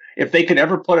anywhere. If they could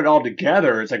ever put it all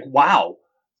together, it's like, wow.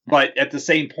 But at the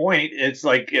same point, it's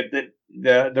like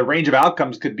the range of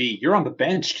outcomes could be you're on the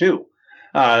bench too.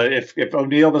 If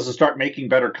O'Neill doesn't start making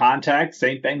better contact,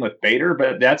 same thing with Bader,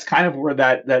 but that's kind of where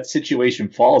that situation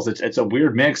falls. It's a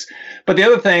weird mix. But the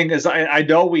other thing is, I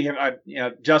know we have,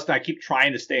 Justin, I keep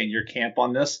trying to stay in your camp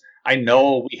on this. I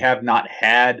know we have not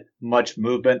had much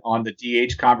movement on the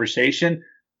DH conversation,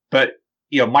 but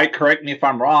Mike, correct me if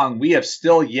I'm wrong. We have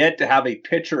still yet to have a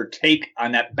pitcher take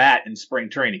on that bat in spring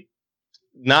training.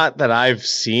 Not that I've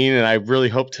seen, and I really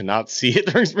hope to not see it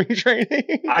during spring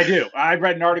training. I do. I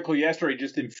read an article yesterday,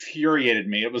 just infuriated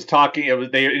me.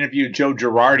 They interviewed Joe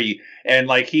Girardi,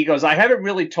 and he goes, I haven't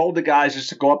really told the guys just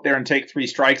to go up there and take 3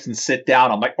 strikes and sit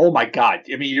down. I'm like, oh my God.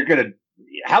 I mean,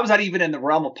 how is that even in the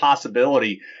realm of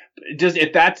possibility? Just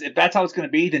if that's how it's going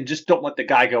to be, then just don't let the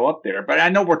guy go up there. But I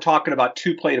know we're talking about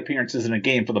 2 plate appearances in a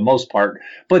game for the most part,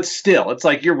 but still, it's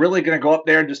like you're really going to go up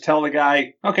there and just tell the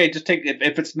guy, okay, just take.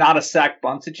 If it's not a sack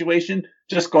bunt situation,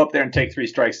 just go up there and take 3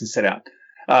 strikes and sit down.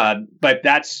 But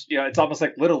that's it's almost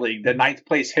like Little League, the 9th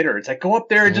place hitter. It's like go up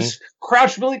there and just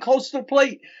crouch really close to the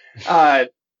plate.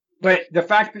 But the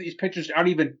fact that these pitchers aren't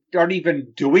even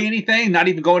doing anything, not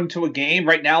even going into a game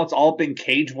right now, it's all been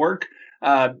cage work.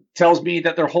 Tells me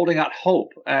that they're holding out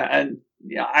hope, and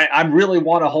I really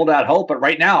want to hold out hope. But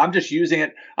right now, I'm just using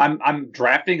it. I'm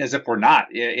drafting as if we're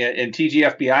not in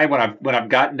TGFBI. When I've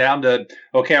gotten down to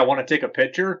okay, I want to take a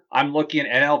pitcher. I'm looking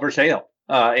at NL versus AL.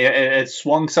 It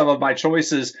swung some of my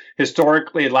choices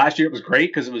historically. Last year it was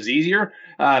great because it was easier,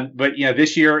 but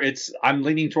this year I'm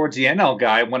leaning towards the NL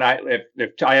guy.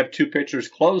 If I have 2 pitchers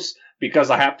close.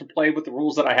 Because I have to play with the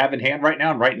rules that I have in hand right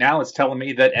now. And right now it's telling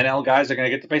me that NL guys are going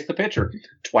to get to face the pitcher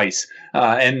twice.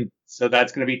 And so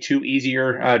that's going to be 2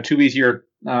 easier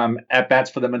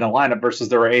at-bats for them in the lineup versus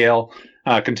their AL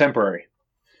contemporary.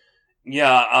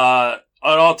 Yeah,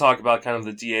 I'll talk about kind of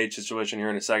the DH situation here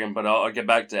in a second, but I'll get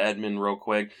back to Edman real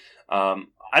quick.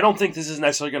 I don't think this is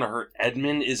necessarily going to hurt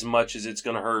Edman as much as it's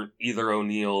going to hurt either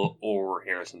O'Neill or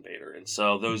Harrison Bader. And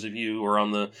so those of you who are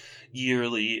on the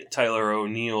yearly Tyler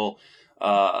O'Neill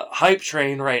hype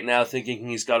train right now thinking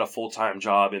he's got a full-time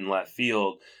job in left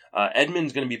field,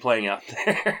 Edman's going to be playing out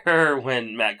there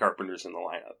when Matt Carpenter's in the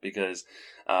lineup because,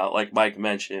 like Mike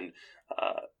mentioned,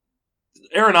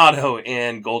 Arenado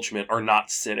and Goldschmidt are not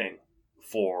sitting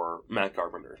for Matt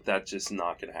Carpenter. That's just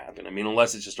not going to happen. I mean,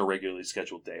 unless it's just a regularly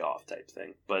scheduled day off type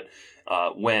thing. But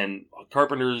when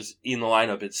Carpenter's in the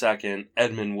lineup at second,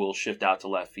 Edman will shift out to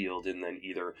left field, and then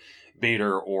either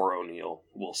Bader or O'Neill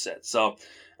will sit. So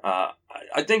I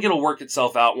think it'll work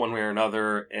itself out one way or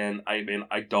another. And I mean,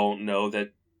 I don't know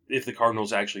that if the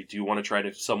Cardinals actually do want to try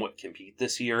to somewhat compete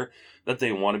this year, that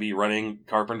they want to be running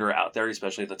Carpenter out there,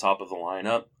 especially at the top of the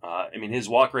lineup. I mean, his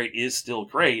walk rate is still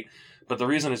great. But the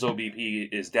reason his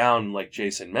OBP is down, like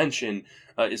Jason mentioned,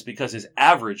 is because his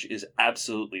average is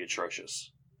absolutely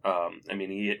atrocious. I mean,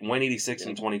 he hit 186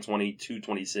 in 2020,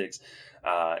 226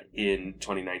 in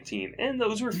 2019, and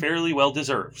those were fairly well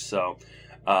deserved. So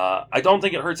I don't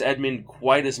think it hurts Edman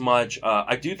quite as much.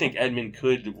 I do think Edman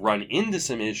could run into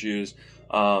some issues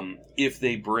if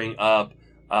they bring up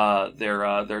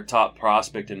their top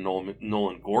prospect in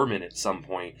Nolan Gorman at some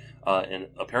point. And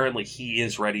apparently he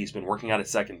is ready. He's been working out at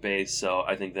second base. So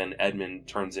I think then Edman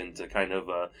turns into kind of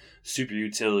a super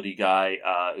utility guy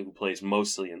who plays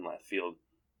mostly in left field.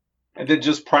 And then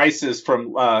just prices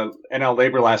from NL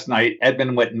Labor last night.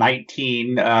 Edman went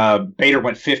 19, Bader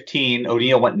went 15,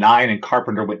 O'Neill went 9, and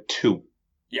Carpenter went 2.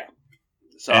 Yeah.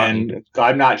 So, and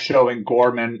I'm not showing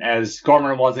Gorman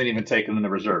wasn't even taken in the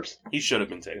reserves. He should have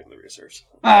been taken in the reserves.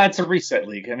 It's a reset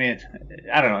league. I mean,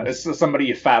 I don't know. It's somebody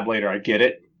you fab later. I get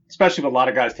it. Especially with a lot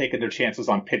of guys taking their chances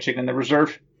on pitching in the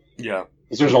reserve. Yeah.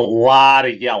 Because there's a lot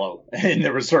of yellow in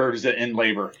the reserves in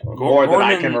labor, more than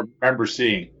I can remember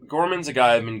seeing. Gorman's a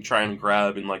guy I've been trying to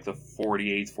grab in like the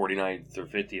 48th, 49th, or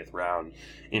 50th round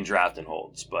in draft and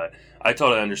holds. But I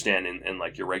totally understand in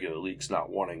like your regular leagues not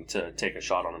wanting to take a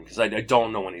shot on him because I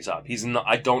don't know when he's up.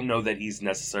 I don't know that he's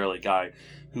necessarily a guy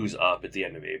who's up at the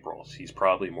end of April. He's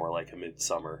probably more like a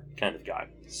midsummer kind of guy.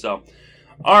 So,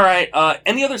 all right.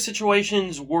 Any other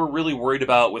situations we're really worried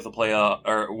about with the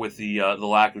or with the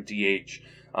lack of DH?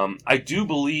 I do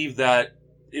believe that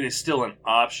it is still an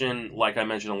option, like I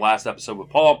mentioned in the last episode with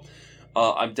Paul.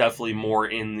 I'm definitely more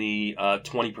in the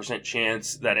 20%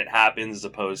 chance that it happens as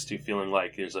opposed to feeling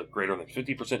like there's a greater than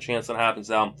 50% chance that it happens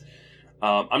now.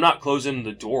 I'm not closing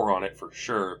the door on it for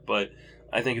sure, but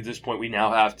I think at this point we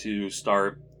now have to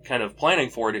start kind of planning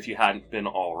for it if you hadn't been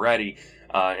already.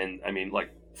 And I mean,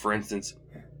 like, for instance,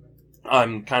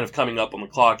 I'm kind of coming up on the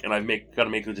clock, and I've got to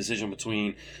make a decision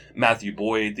between Matthew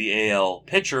Boyd, the AL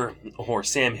pitcher, or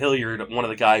Sam Hilliard, one of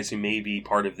the guys who may be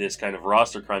part of this kind of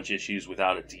roster crunch issues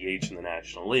without a DH in the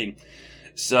National League.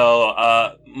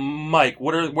 So, Mike,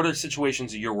 what are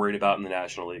situations that you're worried about in the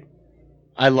National League?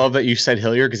 I love that you said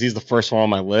Hilliard because he's the first one on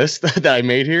my list that I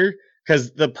made here.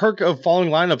 Because the perk of following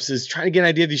lineups is trying to get an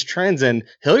idea of these trends, and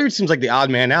Hilliard seems like the odd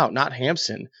man out, not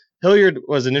Hampson. Hilliard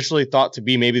was initially thought to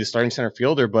be maybe the starting center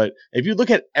fielder, but if you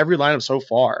look at every lineup so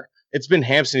far, it's been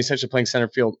Hampson essentially playing center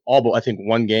field all but I think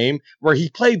one game where he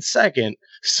played second.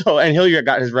 So and Hilliard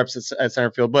got his reps at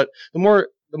center field. But the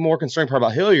more concerning part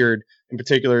about Hilliard in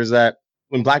particular is that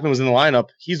when Blackmon was in the lineup,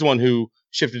 he's the one who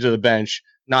shifted to the bench,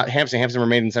 not Hampson. Hampson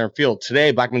remained in center field.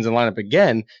 Today, Blackmon's in the lineup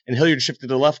again, and Hilliard shifted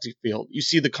to left field. You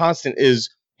see the constant is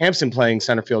Hampson playing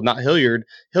center field, not Hilliard.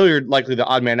 Hilliard likely the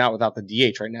odd man out without the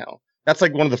DH right now. That's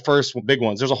like one of the first big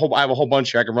ones. I have a whole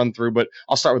bunch here I can run through, but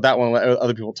I'll start with that one and let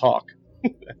other people talk.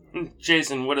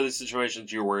 Jason, what are the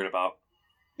situations you're worried about?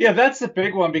 Yeah, that's the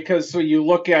big one because so you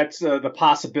look at the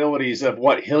possibilities of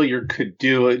what Hilliard could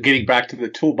do. Getting back to the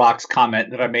toolbox comment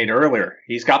that I made earlier,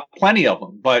 he's got plenty of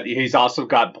them, but he's also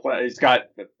got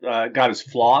his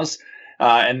flaws,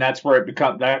 and that's where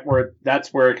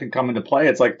it can come into play.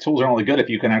 It's like tools are only good if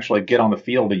you can actually get on the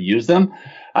field and use them.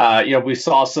 We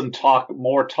saw some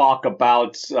more talk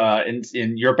about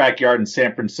in your backyard in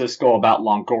San Francisco about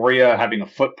Longoria having a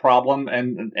foot problem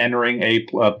and entering a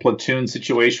platoon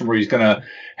situation where he's going to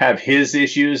have his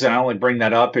issues. And I only bring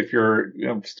that up if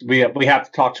we have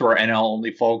to talk to our NL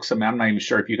only folks. I mean, I'm not even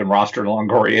sure if you can roster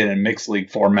Longoria in a mixed league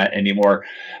format anymore.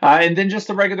 And then just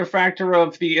the regular factor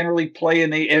of the interleague play,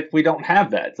 and if we don't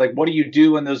have that, it's like, what do you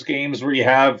do in those games where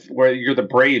you're the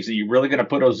Braves? Are you really going to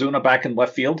put Ozuna back in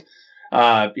left field?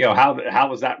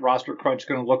 How is that roster crunch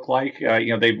going to look like?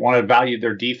 They want to value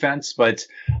their defense, but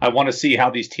I want to see how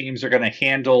these teams are going to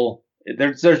handle.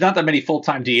 There's not that many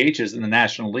full-time DHs in the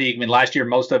National League. I mean, last year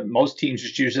most teams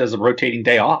just used it as a rotating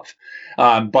day off.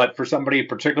 But for somebody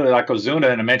particularly like Ozuna,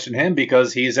 and I mentioned him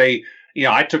because he's I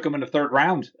took him in the third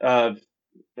round. I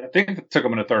took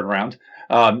him in the third round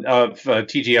of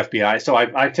TGFBI. So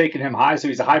I've taken him high. So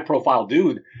he's a high-profile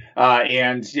dude. I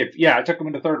took him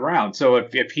in the third round. So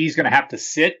if he's going to have to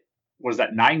sit,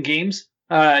 9 games,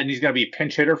 and he's going to be a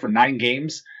pinch hitter for 9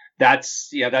 games,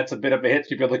 that's a bit of a hit.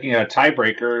 If you're looking at a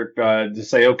tiebreaker to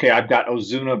say, okay, I've got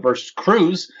Ozuna versus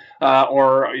Cruz,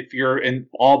 or if you're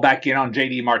back in on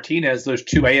JD Martinez, those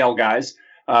 2 AL guys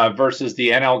versus the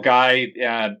NL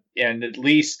guy, and at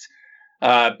least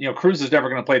Cruz is never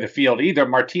going to play the field either.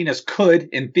 Martinez could,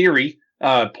 in theory,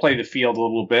 play the field a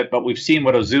little bit, but we've seen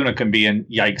what Ozuna can be, and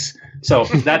yikes. So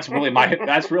that's really my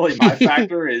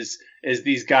factor is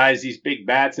these guys, these big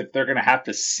bats, if they're going to have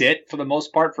to sit for the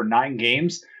most part for 9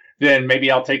 games, then maybe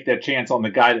I'll take that chance on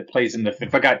the guy that plays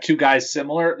if I got 2 guys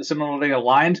similarly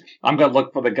aligned, I'm going to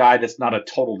look for the guy that's not a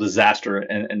total disaster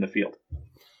in the field.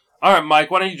 All right, Mike,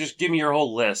 why don't you just give me your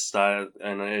whole list, and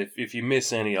if you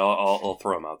miss any, I'll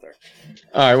throw them out there.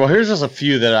 All right, well, here's just a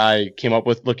few that I came up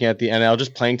with looking at the NL,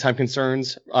 just playing time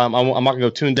concerns. I'm not going to go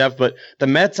too in-depth, but the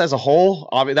Mets as a whole,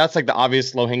 that's like the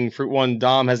obvious low-hanging fruit one.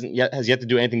 Dom has yet to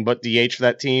do anything but DH for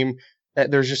that team.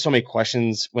 There's just so many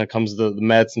questions when it comes to the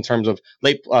Mets in terms of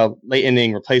late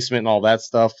inning replacement and all that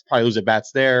stuff. Probably lose at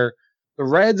bats there. The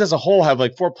Reds as a whole have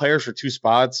like 4 players for 2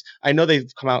 spots. I know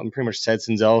they've come out and pretty much said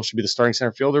Senzel should be the starting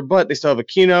center fielder, but they still have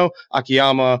Aquino,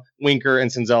 Akiyama, Winker, and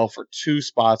Senzel for 2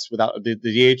 spots without the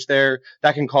DH there.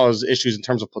 That can cause issues in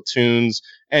terms of platoons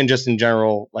and just in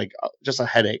general, like just a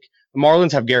headache. The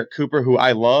Marlins have Garrett Cooper, who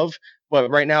I love, but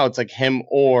right now it's like him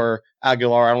or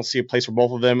Aguilar. I don't see a place for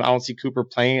both of them. I don't see Cooper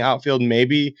playing outfield.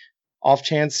 Maybe off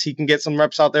chance he can get some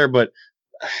reps out there, but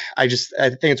I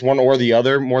think it's one or the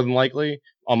other more than likely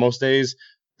on most days.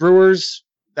 Brewers,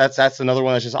 That's another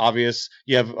one that's just obvious.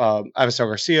 You have Avisel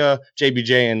Garcia,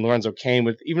 JBJ, and Lorenzo Cain.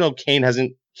 With even though Cain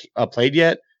hasn't played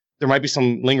yet, there might be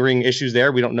some lingering issues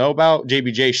there we don't know about.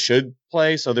 JBJ should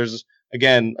play, so there's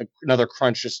again another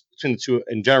crunch just between the two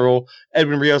in general.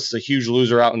 Edwin Rios is a huge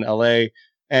loser out in LA,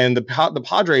 and the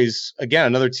Padres again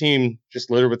another team just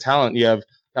littered with talent. You have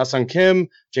Daesung Kim,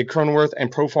 Jake Cronenworth, and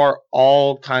Profar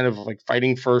all kind of like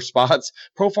fighting for spots.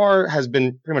 Profar has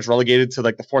been pretty much relegated to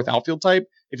like the fourth outfield type.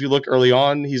 If you look early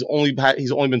on, he's only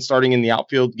been starting in the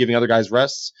outfield, giving other guys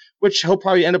rests, which he'll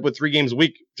probably end up with 3 games a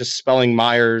week, just spelling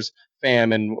Myers,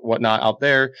 Pham, and whatnot out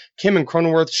there. Kim and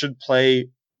Cronenworth should play,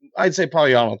 I'd say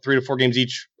probably, I don't know, 3 to 4 games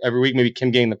each every week, maybe Kim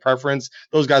getting the preference.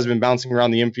 Those guys have been bouncing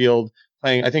around the infield,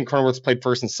 playing. I think Cronenworth's played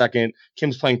first and second.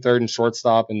 Kim's playing third and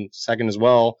shortstop and second as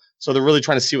well. So they're really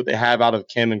trying to see what they have out of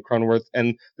Kim and Cronenworth,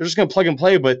 and they're just going to plug and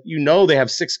play, but they have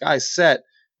 6 guys set,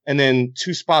 and then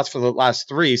 2 spots for the last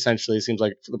 3, essentially, it seems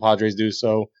like the Padres do.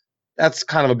 So that's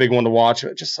kind of a big one to watch.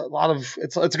 Just a lot of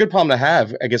it's a good problem to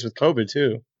have, I guess, with COVID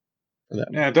too.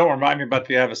 Yeah, don't remind me about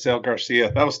the Avisel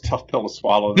Garcia. That was a tough pill to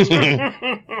swallow.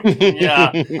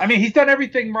 Yeah, I mean, he's done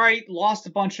everything right. Lost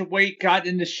a bunch of weight, got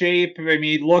into shape. I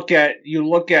mean, you look at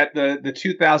the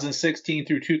 2016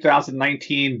 through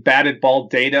 2019 batted ball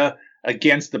data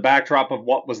against the backdrop of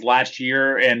what was last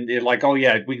year, and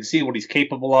we can see what he's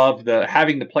capable of.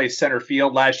 Having to play center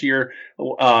field last year,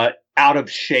 out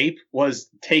of shape, was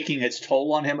taking its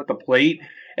toll on him at the plate.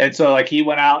 And so, he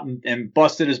went out and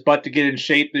busted his butt to get in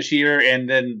shape this year, and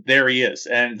then there he is.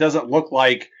 And it doesn't look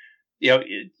like,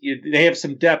 they have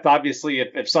some depth, obviously,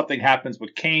 if something happens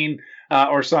with Cain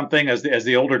or something as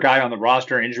the older guy on the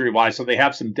roster injury-wise. So they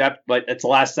have some depth, but it's the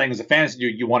last thing as a fantasy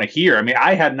you want to hear. I mean,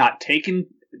 I had not taken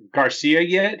Garcia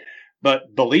yet,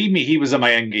 but believe me, he was in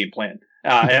my end game plan.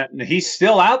 And he's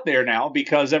still out there now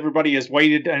because everybody has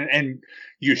waited, and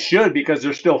you should, because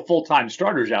there's still full-time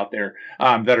starters out there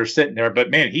that are sitting there.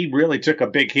 But man, he really took a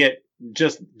big hit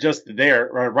just there,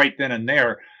 right then and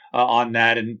there on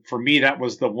that. And for me, that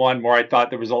was the one where I thought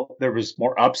there was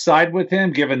more upside with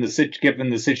him, given the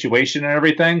situation and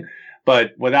everything.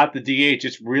 But without the DH,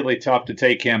 it's really tough to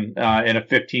take him in a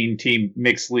 15-team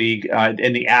mixed league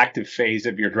in the active phase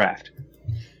of your draft.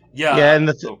 Yeah, and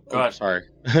sorry.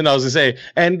 And I was gonna say,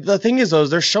 and the thing is, though,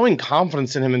 they're showing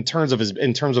confidence in him in terms of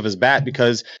his bat,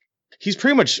 because he's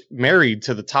pretty much married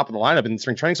to the top of the lineup in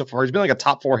spring training so far. He's been like a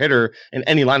top 4 hitter in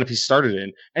any lineup he started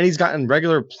in, and he's gotten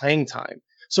regular playing time.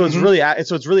 So it's really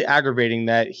aggravating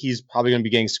that he's probably going to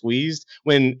be getting squeezed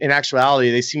when in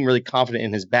actuality they seem really confident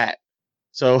in his bat.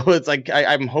 So it's like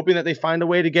I'm hoping that they find a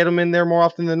way to get him in there more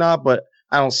often than not, but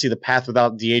I don't see the path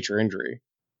without DH or injury.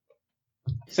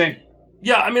 Same.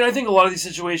 Yeah, I mean, I think a lot of these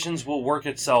situations will work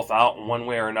itself out in one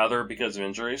way or another because of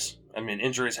injuries. I mean,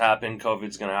 injuries happen,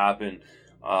 COVID's going to happen,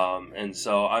 and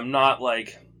so I'm not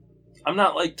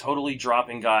totally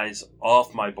dropping guys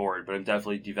off my board, but I'm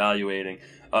definitely devaluating.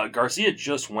 Garcia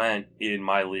just went in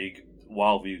my league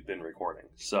while we've been recording,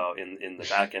 so in the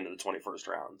back end of the 21st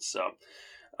round. So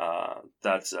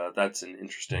that's an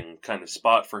interesting kind of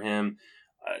spot for him.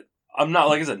 I'm not,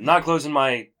 like I said, not closing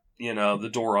my the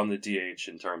door on the DH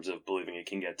in terms of believing it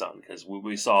can get done, because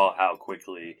we saw how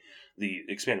quickly the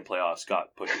expanded playoffs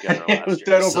got put together last year. It was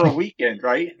done over a weekend,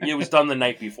 right? It was done the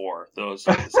night before those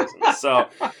seasons. So,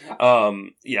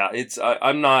 I'm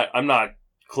not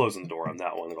closing the door on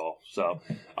that one at all. So,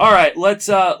 all right, let's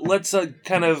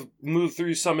kind of move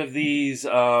through some of these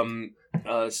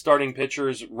starting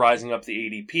pitchers rising up the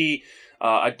ADP.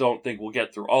 I don't think we'll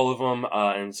get through all of them,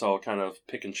 and so I'll kind of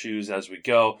pick and choose as we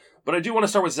go. But I do want to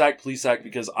start with Zach Plesac,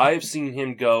 because I have seen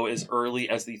him go as early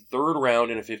as the 3rd round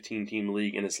in a 15-team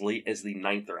league and as late as the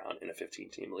 9th round in a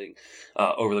 15-team league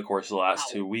over the course of the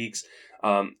last 2 weeks.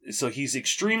 So he's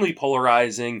extremely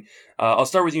polarizing. I'll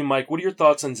start with you, Mike. What are your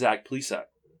thoughts on Zach Plesac?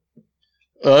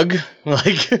 Ugh,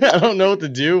 I don't know what to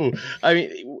do. I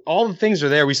mean, all the things are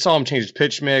there. We saw him change his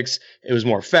pitch mix. It was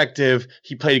more effective.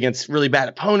 He played against really bad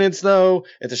opponents, though.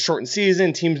 It's a shortened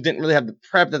season. Teams didn't really have the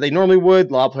prep that they normally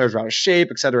would. A lot of players were out of shape,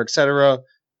 et cetera, et cetera.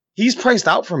 He's priced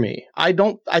out for me. I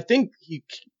think he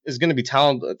is going to be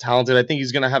talented. I think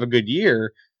he's going to have a good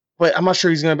year, but I'm not sure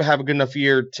he's going to have a good enough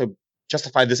year to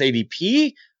justify this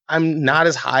ADP. I'm not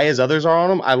as high as others are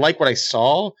on him. I like what I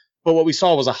saw. But what we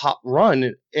saw was a hot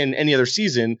run in any other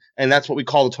season, and that's what we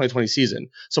call the 2020 season.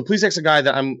 So Plesac's a guy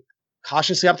that I'm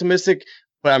cautiously optimistic,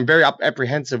 but I'm very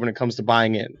apprehensive when it comes to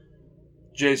buying in.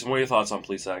 Jason, what are your thoughts on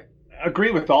Plesac? Agree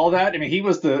with all that. I mean, he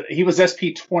was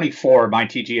SP 24 my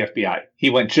TGFBI. He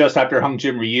went just after Hung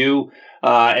Jin Ryu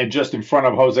and just in front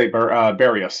of Jose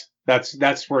Barrios.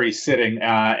 That's where he's sitting,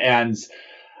 and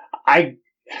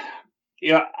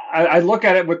I look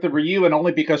at it with the Ryu, and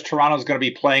only because Toronto's going to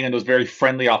be playing in those very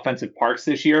friendly offensive parks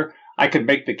this year, I could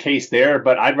make the case there.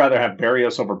 But I'd rather have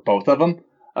Barrios over both of them.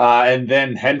 And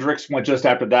then Hendricks went just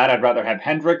after that. I'd rather have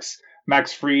Hendricks.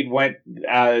 Max Fried went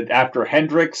after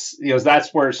Hendricks.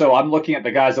 That's where. So I'm looking at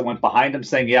the guys that went behind him,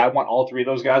 saying, "Yeah, I want all three of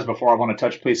those guys before I want to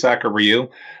touch Plesac or Ryu."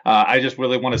 I just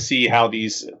really want to see how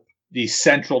these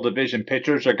Central Division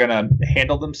pitchers are going to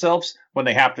handle themselves when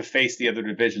they have to face the other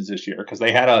divisions this year, because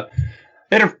they had a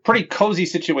pretty cozy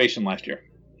situation last year.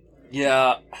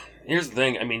 Yeah, here's the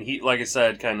thing. I mean, he, like I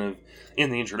said, kind of in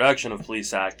the introduction of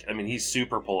Plesac, I mean, he's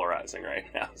super polarizing right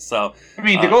now. So, I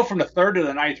mean, to go from the 3rd to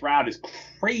the 9th round is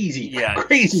crazy. Yeah,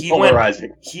 crazy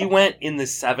polarizing. He went in the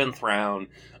 7th round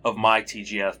of my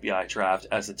TGFBI draft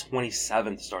as the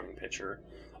 27th starting pitcher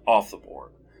off the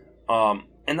board.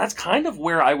 And that's kind of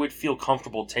where I would feel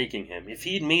comfortable taking him. If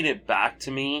he'd made it back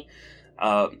to me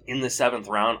in the 7th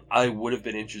round, I would have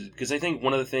been interested, because I think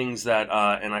one of the things that,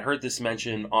 and I heard this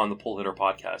mentioned on the Pull Hitter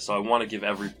podcast, so I want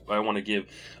to give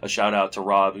a shout out to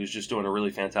Rob, who's just doing a really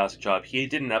fantastic job. He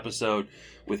did an episode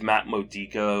with Matt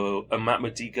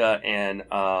Modica and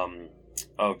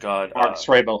Mark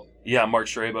Strabo. Yeah, Mark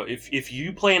Strabo. If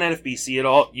you play an NFBC at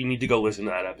all, you need to go listen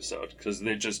to that episode, because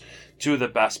they're just two of the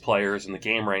best players in the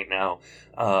game right now,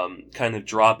 kind of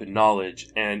dropping knowledge.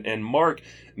 And Mark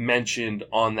mentioned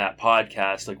on that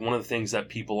podcast, like, one of the things that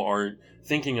people aren't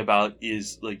thinking about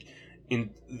is, like, in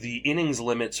the innings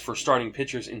limits for starting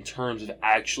pitchers in terms of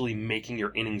actually making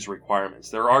your innings requirements.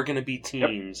 There are going to be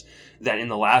teams that in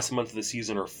the last month of the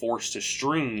season are forced to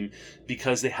stream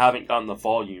because they haven't gotten the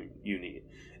volume you need.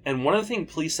 And one of the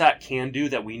things Plesac can do,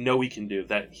 that we know he can do,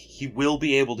 that he will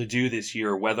be able to do this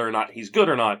year, whether or not he's good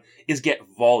or not, is get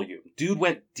volume. Dude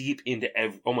went deep into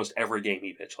almost every game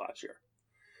he pitched last year.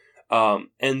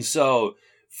 And so,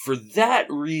 for that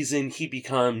reason, he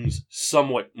becomes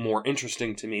somewhat more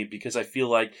interesting to me, because I feel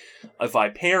like if I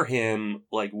pair him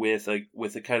like with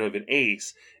a kind of an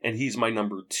ace, and he's my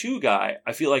number 2 guy,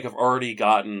 I feel like I've already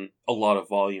gotten a lot of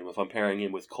volume if I'm pairing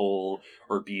him with Cole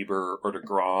or Bieber or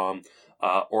DeGrom.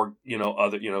 Or,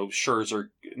 other, Scherzer,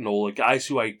 Nola, guys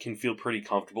who I can feel pretty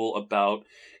comfortable about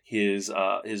his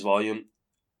volume.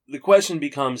 The question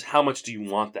becomes, how much do you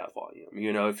want that volume?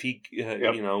 If he,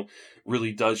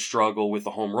 really does struggle with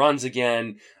the home runs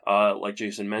again, like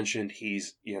Jason mentioned,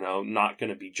 he's, not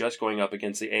going to be just going up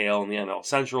against the AL and the NL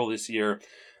Central this year.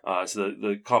 So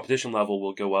the competition level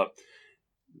will go up.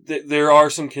 There are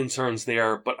some concerns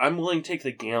there, but I'm willing to take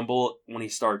the gamble when he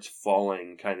starts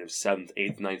falling kind of 7th,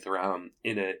 8th, 9th round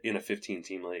in a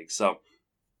 15-team league. So,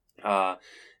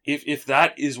 if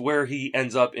that is where he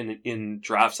ends up in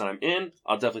drafts that I'm in,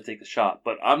 I'll definitely take the shot.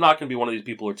 But I'm not going to be one of these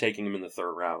people who are taking him in the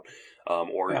 3rd round,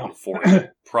 or even the 4th,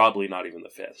 probably not even the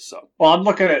 5th. So, well, I'm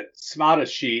looking at Smada's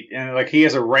sheet, and like, he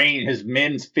has a range. His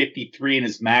min's 53 and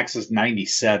his max is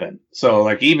 97. So,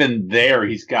 like, even there,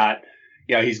 he's got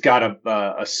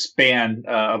a span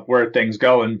of where things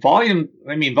go. And volume,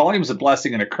 volume is a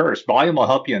blessing and a curse. Volume will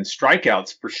help you in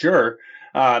strikeouts for sure.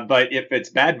 But if it's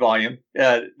bad volume,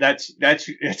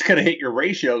 it's going to hit your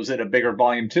ratios at a bigger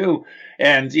volume too.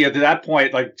 And, to that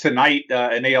point, like tonight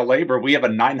in AL Labor, we have a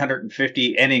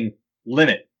 950 inning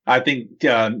limit. I think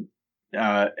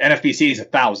NFBC is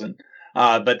 1,000,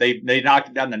 but they knocked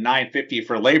it down to 950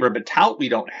 for Labor. But Tout, we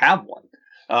don't have one.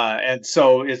 And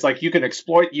so it's like you can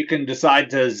decide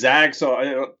to zag.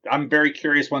 So I'm very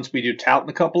curious, once we do Tout in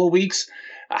a couple of weeks,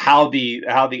 how the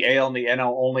AL and the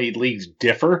NL only leagues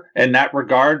differ in that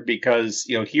regard, because,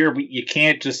 here you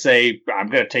can't just say, I'm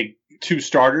going to take 2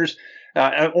 starters,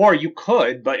 or you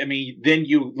could, but then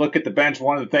you look at the bench.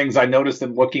 One of the things I noticed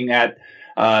in looking at,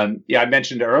 I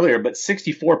mentioned it earlier, but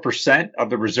 64% of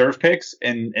the reserve picks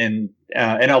in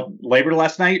NL Labor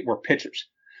last night were pitchers.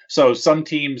 So some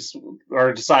teams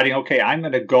are deciding, okay, I'm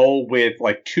going to go with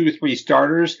like 2-3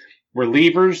 starters,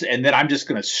 relievers, and then I'm just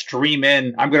going to stream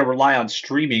in. I'm going to rely on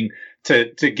streaming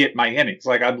to get my innings.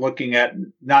 Like, I'm looking at,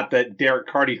 not that Derek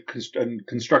Carty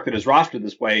constructed his roster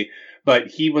this way, but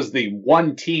he was the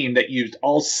one team that used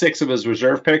all 6 of his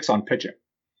reserve picks on pitching.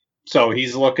 So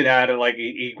he's looking at it like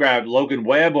he grabbed Logan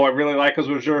Webb, who I really like as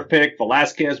a reserve pick,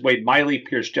 Velasquez, Wade Miley,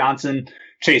 Pierce Johnson,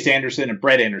 Chase Anderson, and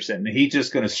Brett Anderson. And he's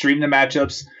just going to stream the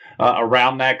matchups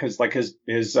around that, because like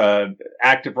his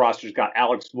active roster's got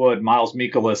Alex Wood, Miles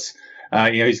Mikolas,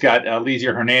 he's got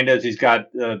Eliezer Hernandez, he's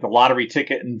got the lottery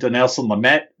ticket and Dinelson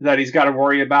Lamet that he's got to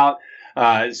worry about.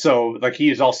 So like, he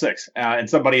used all 6, and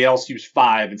somebody else used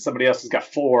 5, and somebody else has got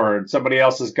 4, and somebody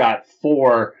else has got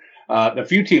 4. A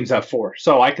few teams have 4.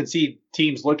 So I can see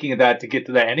teams looking at that to get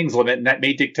to that innings limit, and that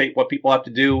may dictate what people have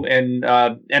to do in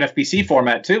NFBC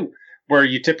format too. where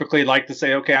you typically like to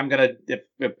say, okay, if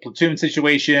a platoon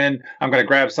situation, I'm going to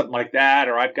grab something like that,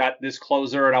 or I've got this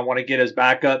closer and I want to get his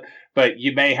backup. But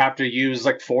you may have to use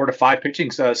like 4 to 5 pitching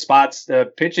spots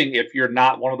pitching if you're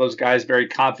not one of those guys very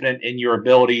confident in your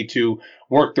ability to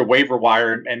work the waiver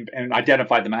wire and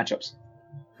identify the matchups.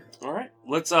 All right,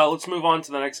 let's move on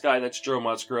to the next guy. That's Joe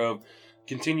Musgrove.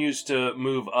 Continues to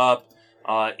move up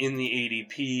in the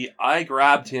ADP. I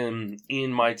grabbed him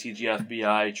in my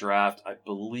TGFBI draft, I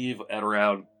believe at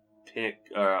around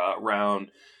round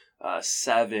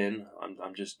 7.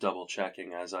 I'm just double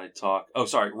checking as I talk. Oh,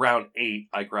 sorry, round 8.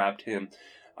 I grabbed him.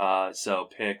 So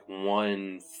pick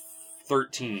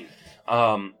 113.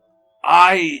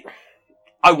 I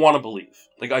want to believe.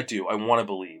 Like, I do. I want to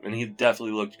believe. And he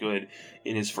definitely looked good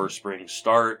in his first spring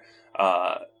start.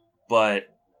 But,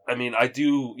 I mean, I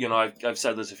do, I've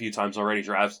said this a few times already,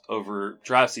 over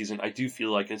draft season, I do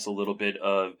feel like it's a little bit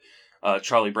of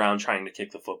Charlie Brown trying to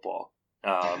kick the football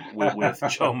with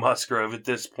Joe Musgrove at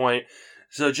this point.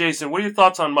 So, Jason, what are your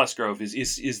thoughts on Musgrove?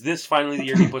 Is this finally the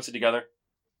year he puts it together?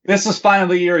 This is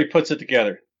finally the year he puts it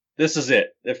together. This is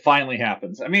it. It finally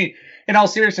happens. I mean, in all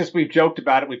seriousness, we've joked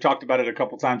about it. We've talked about it a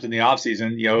couple times in the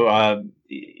offseason.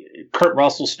 Kurt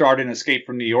Russell starred in Escape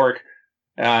from New York.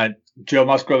 Joe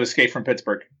Musgrove escaped from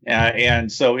Pittsburgh.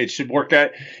 And so it should work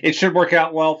out. It should work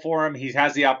out well for him. He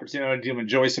has the opportunity to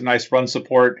enjoy some nice run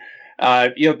support.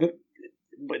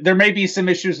 There may be some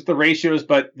issues with the ratios,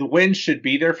 but the wins should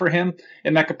be there for him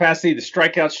in that capacity. The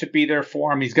strikeouts should be there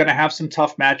for him. He's going to have some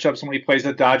tough matchups when he plays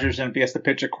the Dodgers and if he has to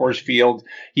pitch at Coors Field.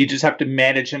 You just have to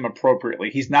manage him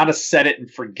appropriately. He's not a set it and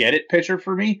forget it pitcher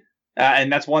for me.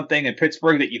 And that's one thing in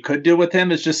Pittsburgh that you could do with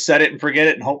him is just set it and forget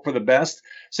it and hope for the best.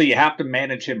 So you have to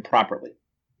manage him properly.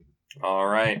 All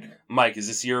right. Mike, is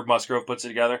this year Musgrove puts it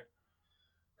together?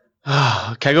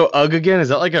 Can I go UG again? Is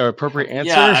that like an appropriate answer?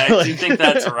 Yeah, I do think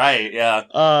that's right. Yeah.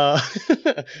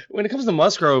 When it comes to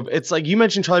Musgrove, it's like you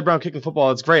mentioned Charlie Brown kicking football.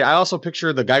 It's great. I also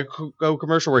picture the Geico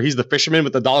commercial where he's the fisherman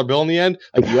with the dollar bill in the end.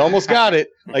 Like you almost got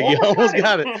it. Like you almost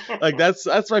got it. Like that's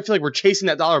what I feel like we're chasing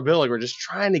that dollar bill. Like we're just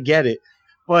trying to get it.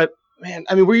 But man,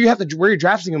 I mean, where you're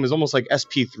drafting him is almost like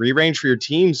SP3 range for your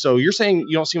team. So you're saying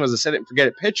you don't see him as a set it and forget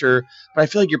it pitcher, but I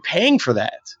feel like you're paying for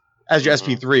that as your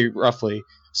SP3 roughly.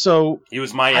 So he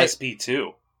was my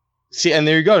SP2. See, and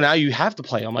there you go. Now you have to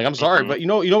play him. Like I'm sorry, but you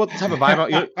know what the type of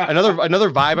vibe.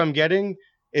 Another vibe I'm getting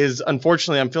is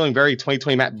unfortunately I'm feeling very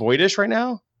 2020 Matt Boyd-ish right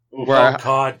now.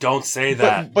 God, don't say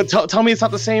that. But tell me it's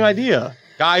not the same idea.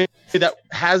 Guy that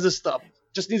has this stuff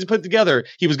just needs to put it together.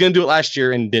 He was going to do it last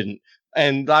year and didn't.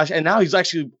 And now he's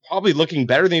actually probably looking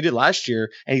better than he did last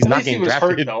year, and he's not getting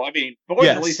drafted. Hurt, though. I mean, Boyd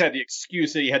at least had the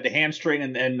excuse that he had the hamstring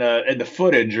and the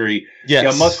foot injury.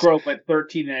 Yes. Musgrove went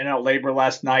 13 in NL Labor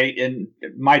last night. In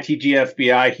my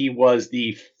TGFBI, he was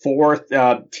the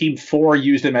 4th. Team 4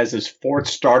 used him as his 4th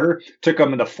starter. Took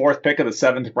him in the 4th pick of the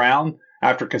 7th round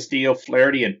after Castillo,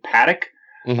 Flaherty, and Paddock.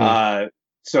 Mm-hmm.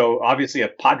 So obviously a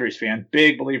Padres fan,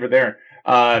 big believer there.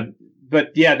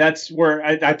 But yeah, that's where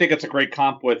I think it's a great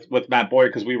comp with Matt Boyd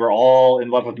because we were all in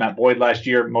love with Matt Boyd last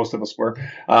year. Most of us were.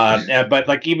 But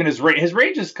like even his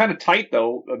range is kind of tight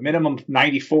though. A minimum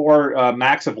 94,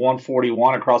 max of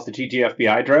 141 across the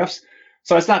TGFBI drafts.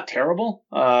 So it's not terrible.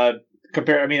 On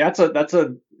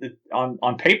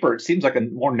paper it seems like a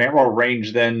more narrow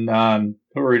range than who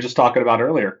we were just talking about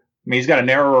earlier. I mean, he's got a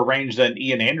narrower range than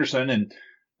Ian Anderson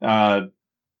and.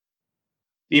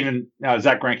 Even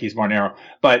Zach Greinke's more narrow.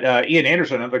 But Ian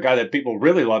Anderson, another guy that people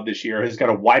really love this year, has got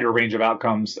a wider range of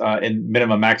outcomes in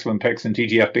minimum maximum picks in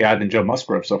TGFBI than Joe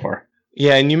Musgrove so far.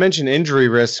 Yeah, and you mentioned injury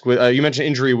risk. With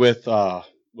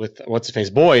what's his face,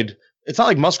 Boyd. It's not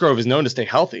like Musgrove is known to stay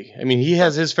healthy. I mean, he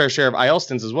has his fair share of IL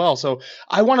stints as well. So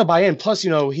I want to buy in. Plus,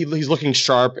 he's looking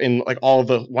sharp in like all of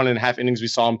the 1.5 innings we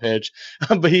saw him pitch.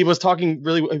 But he was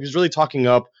really talking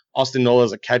up Austin Nola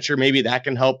as a catcher. Maybe that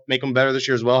can help make him better this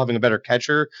year as well, having a better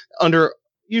catcher.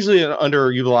 Usually an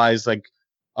underutilized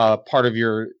part of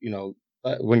your,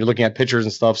 when you're looking at pitchers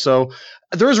and stuff. So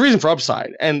there is reason for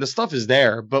upside, and the stuff is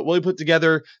there. But will he put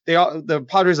together? The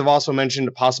Padres have also mentioned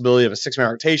the possibility of a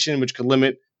 6-man rotation, which could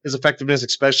limit his effectiveness,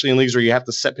 especially in leagues where you have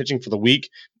to set pitching for the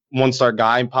week, 1-start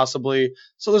guy possibly.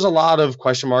 So there's a lot of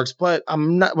question marks, but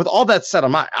I'm not. With all that said,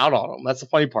 I'm not out on him. That's the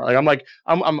funny part. I'm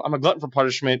a glutton for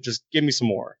punishment. Just give me some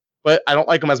more. But I don't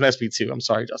like him as my SP2. I'm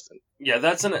sorry, Justin. Yeah,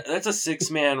 that's a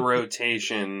 6-man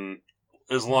rotation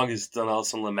as long as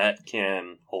Donaldson Lamet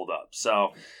can hold up. So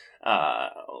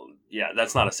Yeah,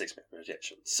 that's not a 6-man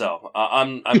rotation. So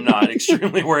I'm not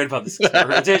extremely worried about the 6-man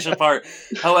rotation part.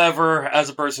 However, as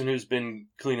a person who's been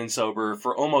clean and sober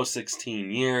for almost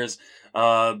 16 years,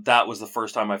 that was the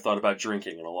first time I've thought about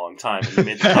drinking in a long time, and you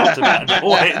made the comment to that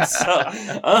point.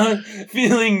 So,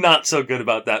 feeling not so good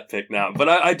about that pick now. But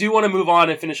I do want to move on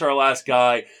and finish our last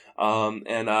guy,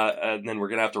 and then we're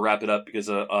gonna have to wrap it up because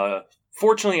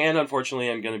fortunately and unfortunately,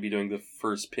 I'm gonna be doing the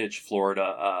First Pitch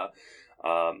Florida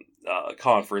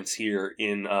conference here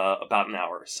in about an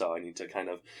hour, so I need to kind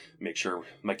of make sure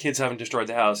my kids haven't destroyed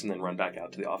the house and then run back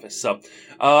out to the office. So,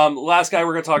 last guy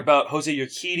we're gonna talk about, Jose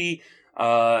Urquidy.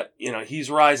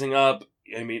 He's rising up.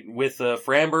 I mean, with the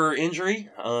Framber injury,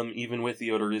 even with the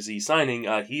Odorizzi signing,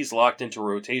 he's locked into a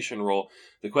rotation role.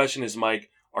 The question is,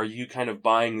 Mike, are you kind of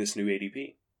buying this new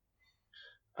ADP?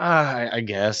 I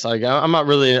guess. I'm not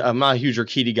a huge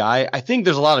Urquidy guy. I think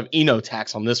there's a lot of Eno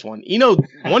tax on this one. Eno,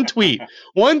 one tweet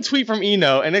from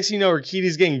Eno, and next thing you know,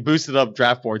 Urquidy's getting boosted up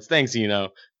draft boards. Thanks, Eno.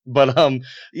 But I'm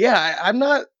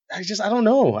not. I don't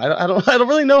know. I don't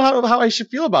really know how I should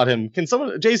feel about him.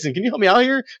 Jason, can you help me out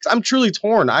here? 'Cause I'm truly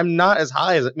torn. I'm not as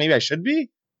high as maybe I should be.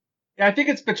 Yeah, I think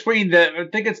it's between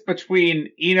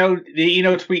the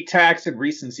Eno tweet tax and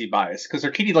recency bias, because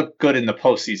Urquidy looked good in the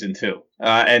postseason too,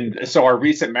 and so our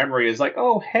recent memory is like,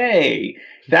 oh hey,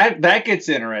 that gets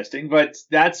interesting. But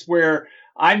that's where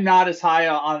I'm not as high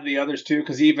on the others too,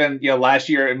 because even last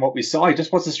year and what we saw, he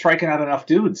just wasn't striking out enough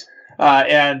dudes.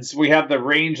 And we have the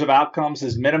range of outcomes.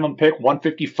 His minimum pick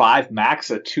 155,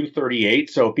 max at 238.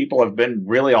 So people have been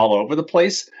really all over the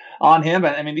place on him.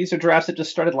 And I mean, these are drafts that just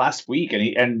started last week,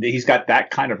 and he's got that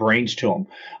kind of range to him.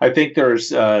 I think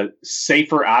there's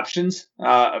safer options,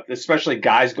 especially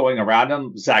guys going around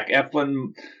him. Zach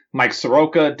Eflin, Mike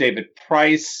Soroka, David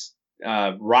Price,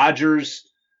 Rogers.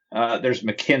 There's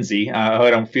McKenzie, who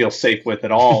I don't feel safe with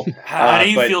at all. How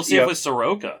do you feel safe with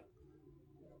Soroka?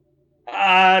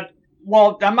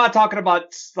 Well, I'm not talking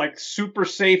about like super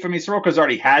safe. I mean, Soroka's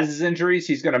already has his injuries.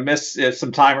 He's going to miss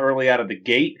some time early out of the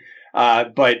gate.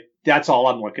 But that's all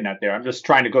I'm looking at there. I'm just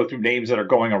trying to go through names that are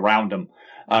going around him.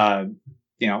 And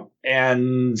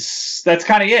that's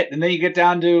kind of it. And then you get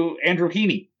down to Andrew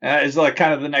Heaney is like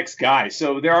kind of the next guy.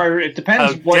 So it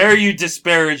depends. How dare you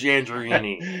disparage Andrew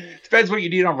Heaney? Depends what you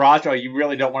need on roster. You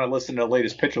really don't want to listen to the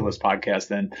latest Pitcher List podcast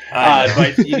then.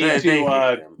 But you need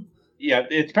to. Yeah,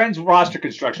 it depends roster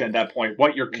construction at that point.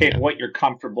 What you're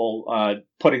comfortable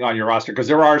putting on your roster, because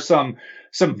there are some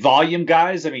volume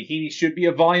guys. I mean, Heaney should be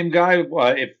a volume guy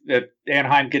if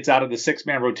Anaheim gets out of the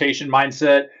 6-man rotation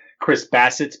mindset. Chris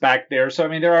Bassett's back there, so I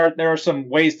mean there are some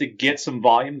ways to get some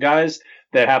volume guys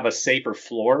that have a safer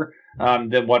floor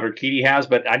than what Urquidy has.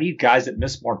 But I need guys that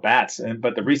miss more bats,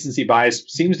 but the recency bias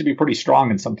seems to be pretty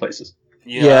strong in some places.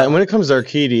 Yeah, and when it comes to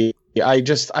Urquidy,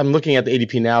 I'm looking at the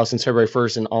ADP now since February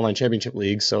 1st in online championship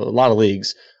leagues, so a lot of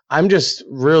leagues. I'm just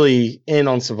really in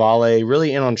on Savale,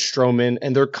 really in on Stroman,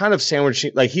 and they're kind of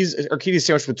sandwiched, like Urquidy's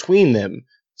sandwiched between them.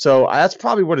 So that's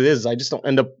probably what it is. I just don't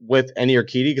end up with any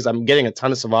Urquidy because I'm getting a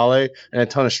ton of Savale and a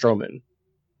ton of Stroman.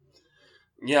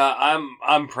 Yeah,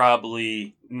 I'm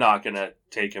probably not gonna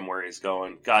take him where he's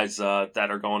going. Guys that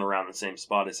are going around the same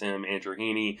spot as him: Andrew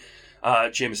Heaney,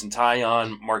 Jameson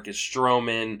Taillon, Marcus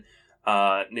Stroman,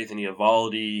 Nathan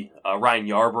Eovaldi, Ryan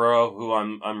Yarbrough, who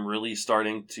I'm really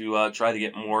starting to try to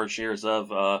get more shares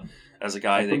of as a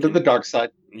guy that to the dark side.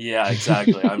 Yeah,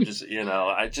 exactly. I'm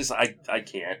just I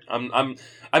can't.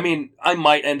 I mean, I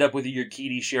might end up with a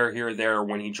Urquidy share here or there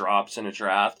when he drops in a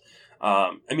draft.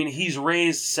 I mean, he's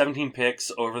raised 17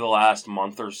 picks over the last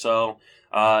month or so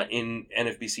in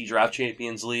NFBC Draft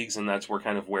Champions leagues, and that's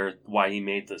why he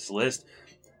made this list.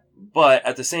 But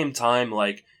at the same time,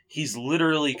 like, he's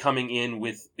literally coming in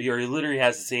he literally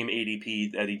has the same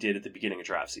ADP that he did at the beginning of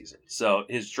draft season. So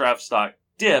his draft stock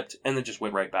dipped and then just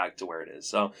went right back to where it is.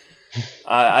 So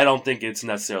I don't think it's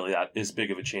necessarily that as big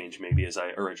of a change maybe as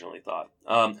I originally thought.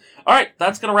 All right,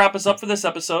 that's going to wrap us up for this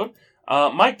episode.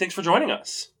 Mike, thanks for joining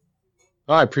us.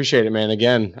 Oh, I appreciate it, man.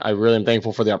 Again, I really am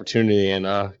thankful for the opportunity, and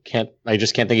I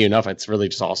just can't thank you enough. It's really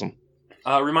just awesome.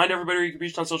 Remind everybody you can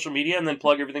reach on social media and then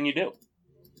plug everything you do.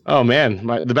 Oh, man,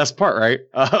 the best part, right?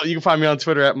 You can find me on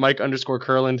Twitter at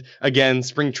Mike_Kurland. Again,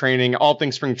 spring training, all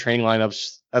things spring training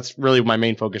lineups. That's really my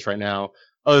main focus right now.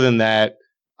 Other than that,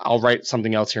 I'll write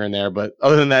something else here and there. But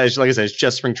other than that, like I said, it's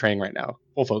just spring training right now.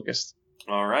 Full focused.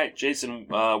 All right. Jason,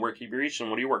 where can you be reached and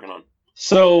what are you working on?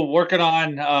 So working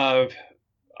on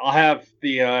I'll have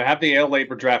the AL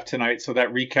labor draft tonight, so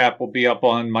that recap will be up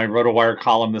on my RotoWire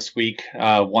column this week.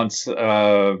 Once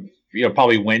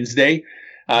probably Wednesday,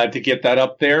 to get that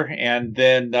up there. And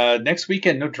then next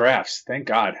weekend, no drafts. Thank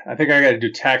God. I think I got to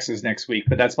do taxes next week,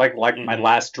 but that's like my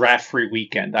last draft-free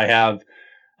weekend. I have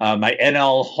my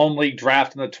NL Home League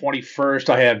draft on the 21st.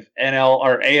 I have NL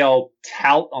or AL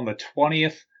Tout on the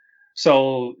 20th.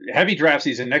 So heavy draft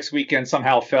season next weekend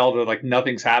somehow fell to like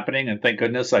nothing's happening, and thank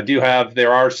goodness.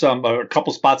 There are a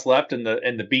couple spots left in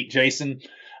the Beat Jason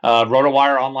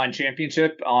RotoWire Online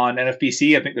Championship on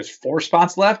NFBC. I think there's 4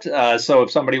 spots left. So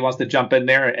if somebody wants to jump in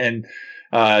there and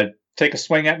take a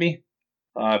swing at me,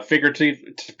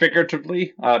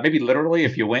 figuratively, maybe literally,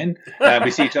 if you win,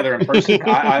 we see each other in person.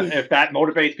 If that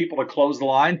motivates people to close the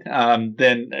line,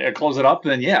 then close it up,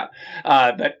 then yeah.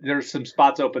 There's some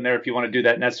spots open there if you want to do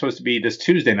that. And that's supposed to be this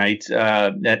Tuesday night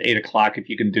at 8:00 if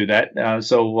you can do that.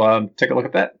 So take a look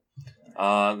at that.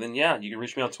 Then yeah, you can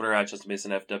reach me on Twitter at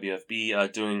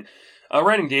JustinMasonFWFB, doing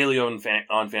writing daily on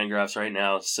Fangraphs right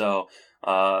now. So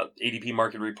ADP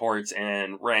market reports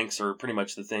and ranks are pretty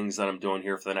much the things that I'm doing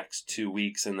here for the next 2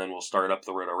 weeks, and then we'll start up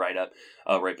the Roto write-up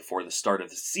right before the start of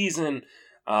the season.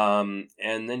 And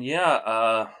then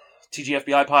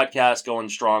TGFBI podcast going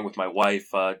strong with my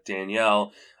wife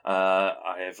Danielle.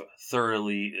 I have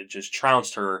thoroughly just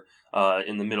trounced her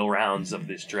in the middle rounds of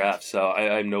this draft, so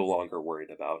I'm no longer worried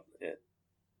about it.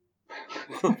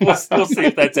 we'll see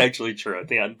if that's actually true at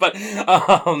the end. But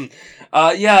the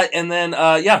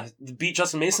Beat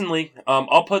Justin Mason League.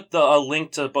 I'll put the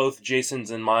link to both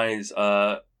Jason's and mine's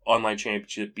online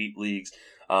championship beat leagues.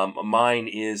 Mine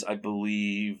is, I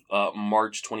believe,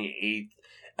 March 28th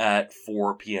at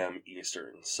 4 p.m.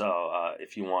 Eastern. So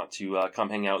if you want to come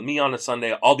hang out with me on a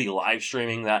Sunday, I'll be live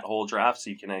streaming that whole draft, so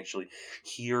you can actually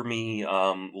hear me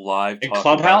live in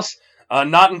Clubhouse.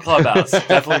 Not in Clubhouse,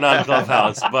 definitely not in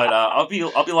Clubhouse. But I'll be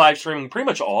live streaming pretty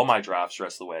much all my drafts the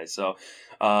rest of the way. So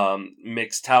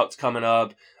mixed touts coming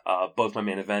up, both my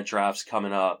main event drafts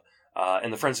coming up,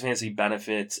 and the Friends of Fantasy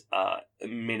Benefits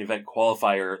main event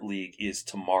qualifier league is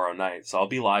tomorrow night. So I'll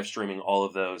be live streaming all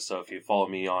of those. So if you follow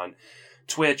me on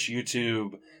Twitch,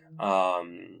 YouTube,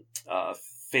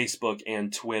 Facebook,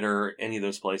 and Twitter, any of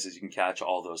those places, you can catch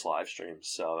all those live streams.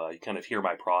 So you kind of hear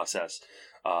my process.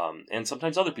 And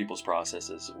sometimes other people's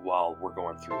processes while we're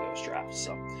going through those drafts.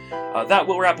 So that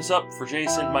will wrap us up for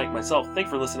Jason, Mike, myself. Thank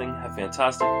you for listening. Have a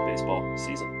fantastic baseball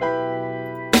season.